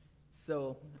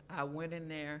 So I went in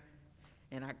there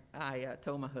and I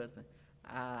told my husband,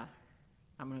 I'm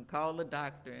gonna call the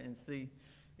doctor and see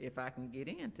if I can get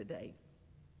in today.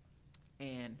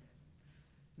 And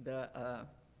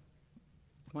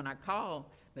when I called,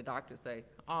 the doctor say,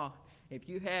 oh, if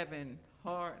you're having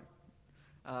heart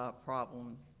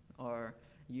problems or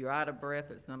you're out of breath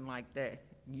or something like that,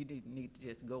 you need to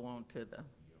just go on to the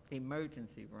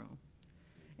emergency room.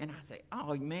 And I say,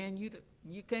 oh man,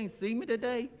 you can't see me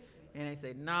today? And they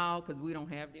said, no, because we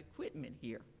don't have the equipment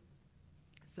here.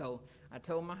 So I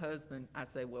told my husband, I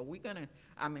said, well,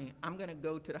 I'm gonna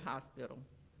go to the hospital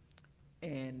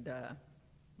and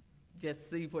just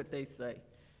see what they say.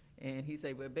 And he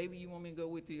said, well, baby, you want me to go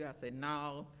with you? I said,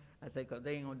 no. I said, because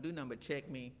they ain't gonna do nothing but check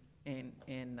me and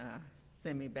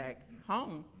send me back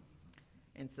home.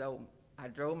 And so I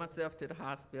drove myself to the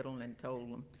hospital and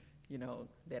told them, you know,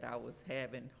 that I was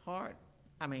having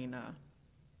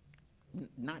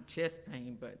not chest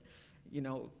pain, but, you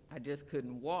know, I just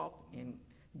couldn't walk and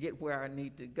get where I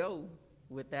need to go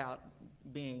without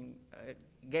being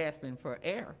gasping for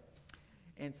air.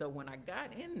 And so when I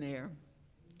got in there,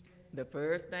 the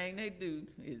first thing they do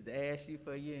is to ask you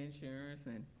for your insurance,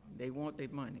 and they want their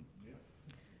money. Yeah.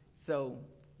 So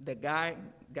the guy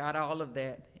got all of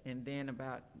that, and then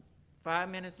about 5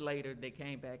 minutes later, they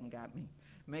came back and got me.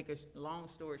 Make a long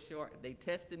story short, they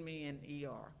tested me in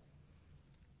ER,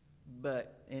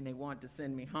 and they wanted to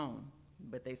send me home.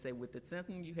 But they said, with the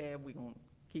symptom you have, we're gonna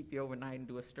keep you overnight and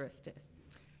do a stress test.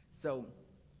 So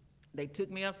they took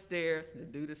me upstairs to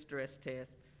do the stress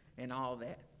test and all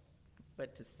that.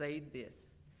 But to say this,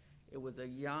 it was a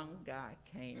young guy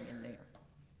came in there,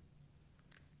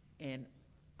 and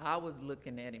I was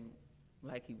looking at him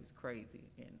like he was crazy,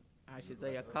 and I should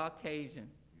say a Caucasian.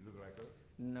 You look like us?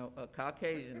 No, a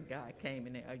Caucasian guy came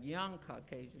in there, a young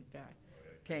Caucasian guy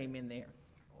came in there.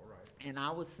 All right. And I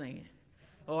was saying,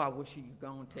 oh, I wish he'd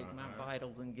go and take my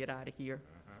vitals and get out of here.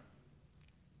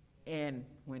 And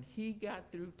when he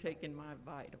got through taking my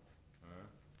vitals,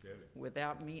 Tell it.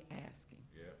 without me asking,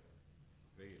 Yeah.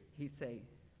 Say it. he said,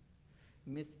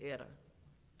 Miss Etta,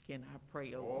 can I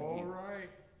pray over All you? right.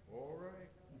 All right.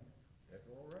 That's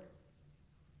all right.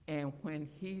 And when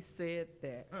he said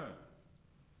that,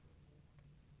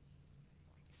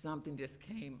 something just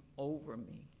came over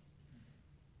me.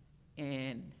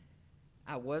 And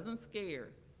I wasn't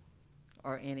scared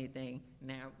or anything.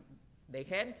 Now, they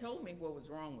hadn't told me what was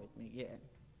wrong with me yet.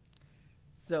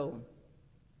 So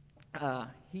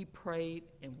he prayed,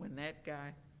 and when that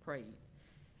guy prayed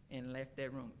and left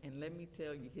that room, and let me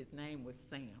tell you, his name was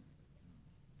Sam.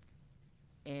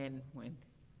 And when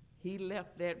he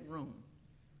left that room,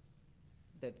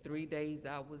 the 3 days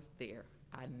I was there,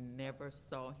 I never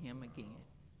saw him again.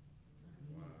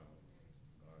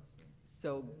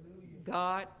 So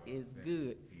God is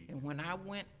good. And when I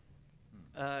went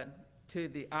to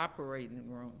the operating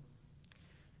room,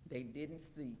 they didn't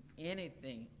see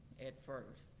anything at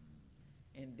first.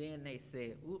 And then they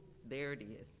said, oops, there it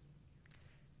is.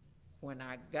 When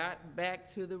I got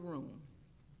back to the room,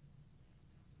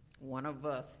 one of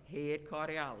us head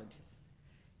cardiologists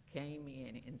came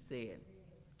in and said,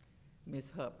 Miss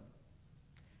Hubbard,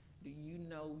 do you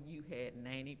know you had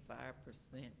 95%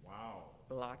 Wow.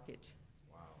 blockage?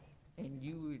 Wow. And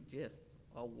you were just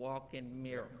a walking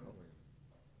miracle.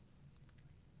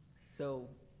 So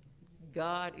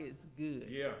God is good.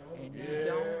 Yeah. And yeah. you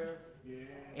don't, Yeah.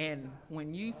 and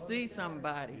when you see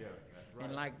somebody, Yeah, that's right.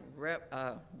 and like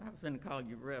I was going to call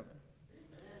you Reverend,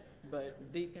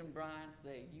 but Deacon Brian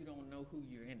said, you don't know who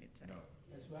you're entertaining. No,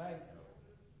 That's right.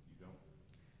 you don't.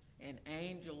 And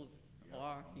angels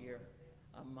are here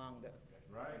among us. That's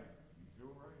right. You're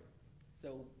right.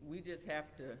 So we just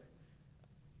have to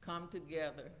come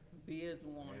together, be as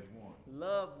one, As one.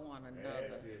 love one another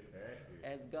That's it. That's it.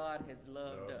 as God has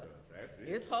loved Loved us. us. That's it.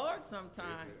 It's hard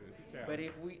sometimes, It's a challenge. but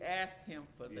if we ask Him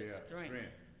for the Yeah, strength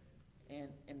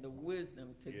and the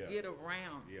wisdom to Yeah. get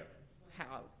around Yeah.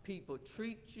 how people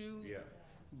treat you, Yeah.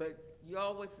 but you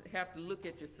always have to look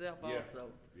at yourself Yeah.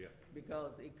 also, Yeah.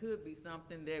 because it could be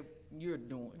something that you're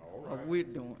doing All or right. we're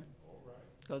doing, All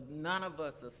right. because none of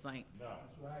us are saints. No.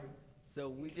 That's right. So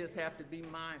we just have to be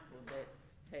mindful that,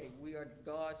 hey, we are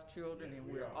God's children, Yes, and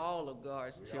we we're are. all of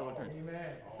God's We children.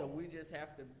 Amen. So we just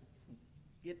have to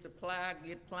get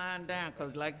plying down,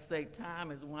 because like you say,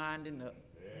 time is winding up.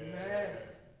 Amen.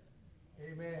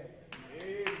 Amen. Amen.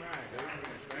 Thank you.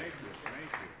 Thank you.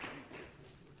 Thank you.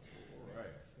 All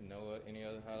right. Any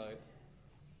other highlights?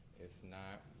 If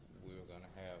not, we're gonna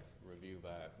have review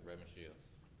by Reverend Shields.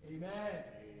 Amen.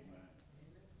 Amen.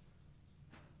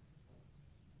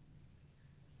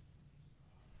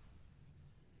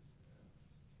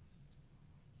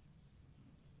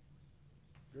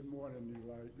 Good morning, New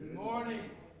Light. Good morning.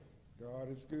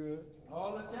 God is good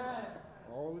All the time.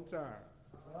 all the time.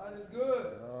 God is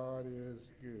good. God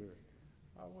is good.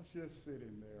 I was just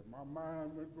sitting there. My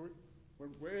mind went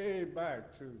way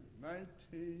back to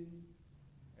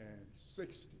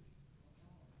 1960.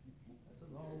 That's a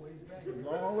long ways back. It's a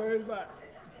long ways back.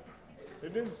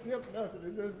 It didn't skip nothing.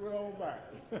 It just went on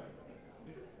back.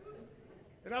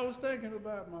 And I was thinking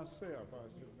about myself. I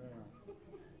said, now,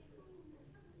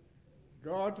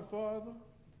 God the Father,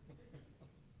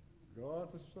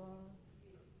 God the Son,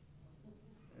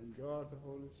 and God the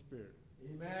Holy Spirit.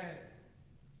 Amen.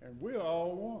 And we're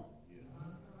all one.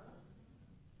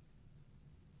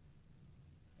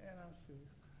 And I said,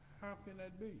 how can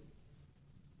that be?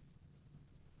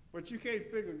 But you can't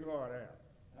figure God out.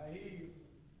 I hear you.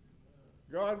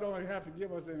 God don't have to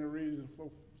give us any reason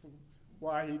for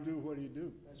why he do what he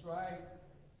do. That's right.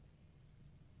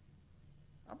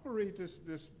 I'm going to read this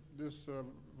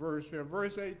verse here,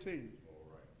 verse 18. All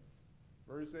right.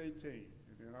 Verse 18.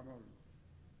 And then I'm going to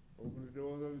open the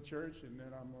doors of the church, and then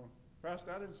I'm going to,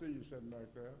 Pastor, I didn't see you sitting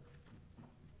back there.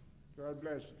 God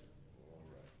bless you. All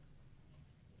right.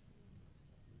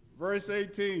 Verse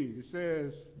 18, it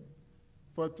says,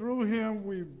 for through him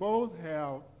we both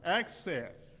have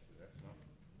access. That's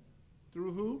something.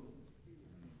 Through who?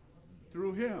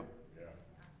 Through him. Yeah.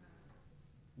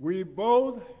 We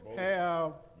both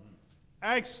have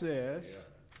access Yeah.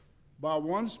 by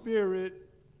one Spirit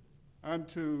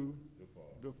unto The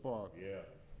Father. the Father. Yeah.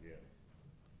 Yeah.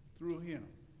 Through him.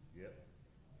 Yeah.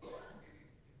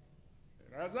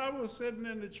 And as I was sitting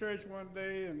in the church one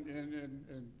day,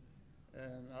 and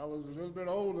I was a little bit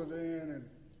older then,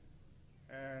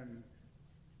 and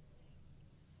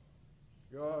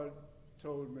God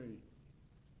told me,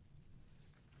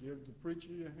 give the preacher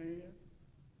your hand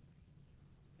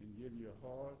and give your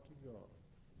heart to God.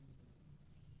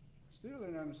 Still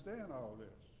didn't understand all this.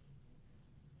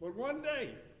 But one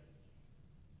day,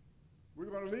 we're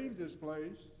going to leave this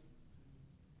place,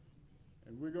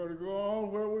 and we're going to go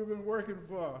on where we've been working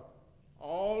for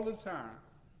all the time.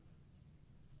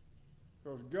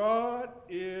 Because God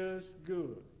is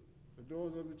good. The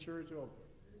doors of the church open.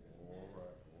 All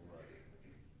right, all right.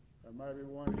 There might be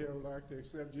one here who would like to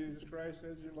accept Jesus Christ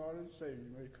as your Lord and Savior. You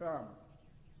may come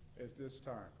at this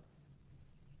time.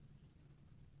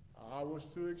 Ours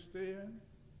to extend,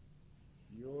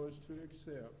 yours to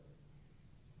accept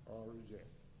or reject.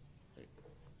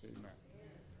 Amen.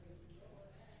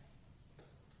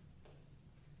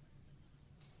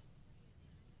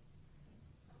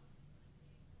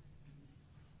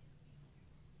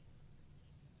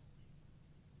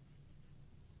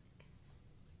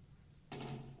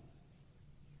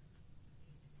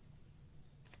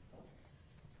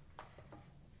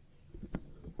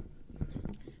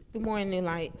 Good morning, New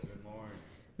Light. Good morning.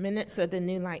 Minutes of the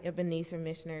New Light Ebenezer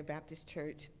Missionary Baptist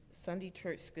Church, Sunday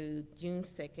Church School, June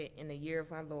 2nd, in the year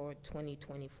of our Lord,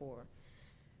 2024.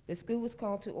 The school was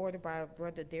called to order by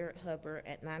Brother Derek Hubbard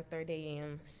at 9:30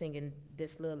 a.m., singing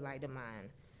This Little Light of Mine.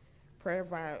 Prayer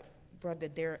by Brother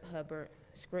Derek Hubbard.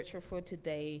 Scripture for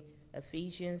today,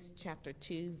 Ephesians chapter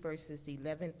 2, verses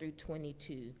 11 through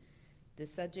 22. The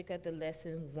subject of the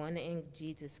lesson, One in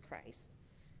Jesus Christ.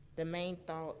 The main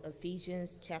thought,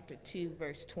 Ephesians chapter 2,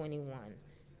 verse 21.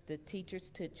 The teachers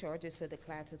took charges of the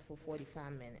classes for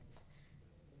 45 minutes.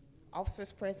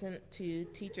 Officers present 2,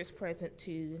 teachers present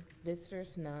 2,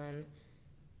 visitors none.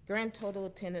 Grand total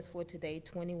attendance for today,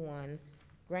 21.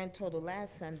 Grand total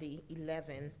last Sunday,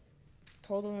 11.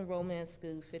 Total enrollment in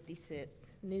school, 56.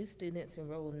 New students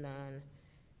enrolled, none.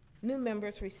 New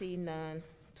members received none.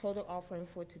 Total offering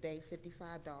for today,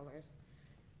 $55.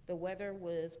 The weather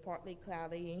was partly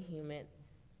cloudy and humid.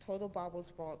 Total Bibles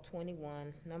brought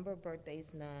 21. Number of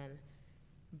birthdays, none.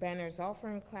 Banners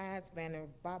offering class, banner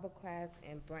Bible class,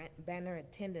 and banner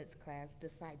attendance class,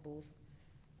 disciples,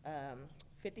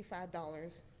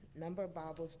 $55. Number of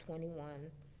Bibles,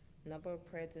 21. Number of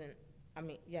presents,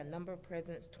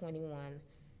 21.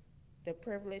 The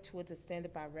privilege was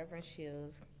extended by Reverend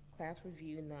Shields. Class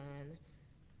review, none.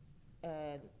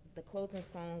 The closing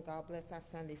song, God Bless Our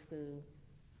Sunday School.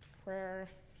 Prayer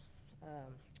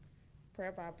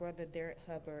by Brother Derek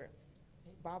Hubbard.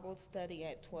 Bible study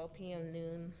at 12 p.m.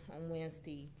 noon on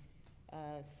Wednesday.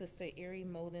 Sister Erie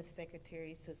Molden,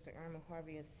 Secretary. Sister Irma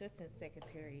Harvey, Assistant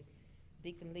Secretary.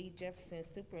 Deacon Lee Jefferson,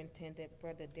 Superintendent.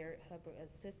 Brother Derek Hubbard,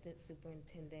 Assistant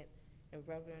Superintendent. And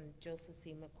Reverend Joseph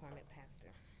C. McCormick,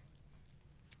 Pastor.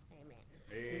 Amen.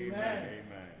 Amen.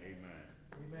 Amen. Amen.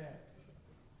 Amen.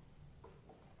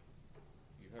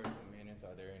 You heard the minutes.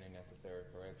 Are there any necessary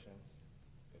corrections?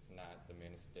 If not, the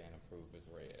minutes stand approved as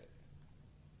read.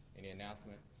 Any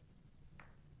announcements?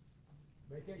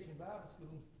 Vacation Bible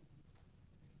School.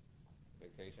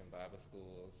 Vacation Bible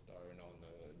School starting on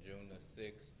June the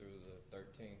 6th through the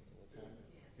 13th. What time?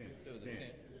 Through the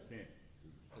 10th.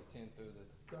 The 10th through the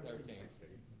 13th.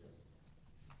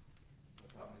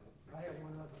 What time is it? I have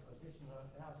one other additional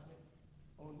announcement.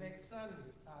 On next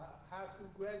Sunday, high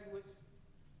school graduates,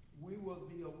 we will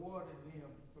be awarding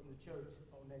them from the church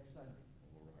on next Sunday.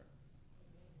 All right.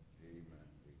 Amen.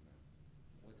 Amen.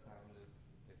 What time is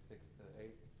it? 6 to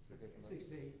 8? 6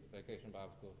 to 8. Vacation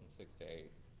Bible School from 6 to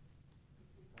 8.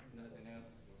 Nothing else?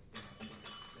 We'll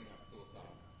sing our school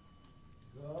song.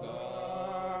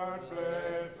 God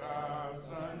bless our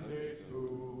Sunday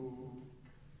school.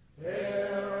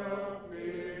 Help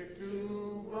it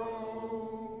to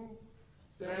grow.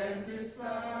 Stand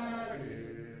beside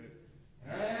it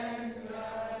and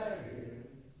guide it,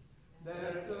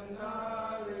 that the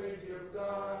knowledge of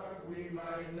God we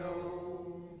might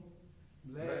know.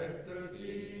 Bless the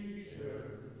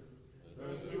teacher, the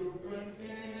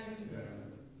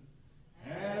superintendent,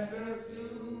 and the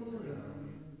students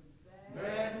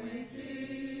that we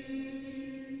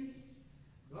teach.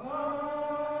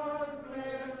 God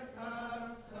bless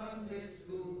our Sunday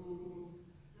school.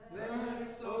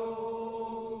 Bless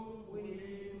souls we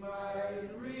might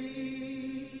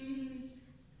reach.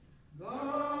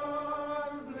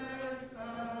 God bless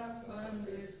our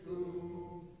Sunday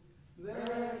school.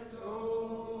 Bless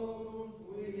souls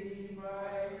we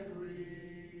might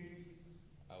reach.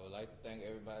 I would like to thank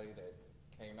everybody that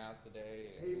came out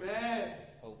today. And Amen.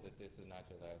 hope that this is not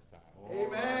your last time.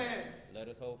 Amen. Let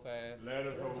us hold fast Let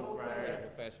us hold to the fast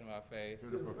profession of our faith to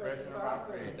the profession of our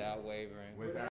faith without wavering without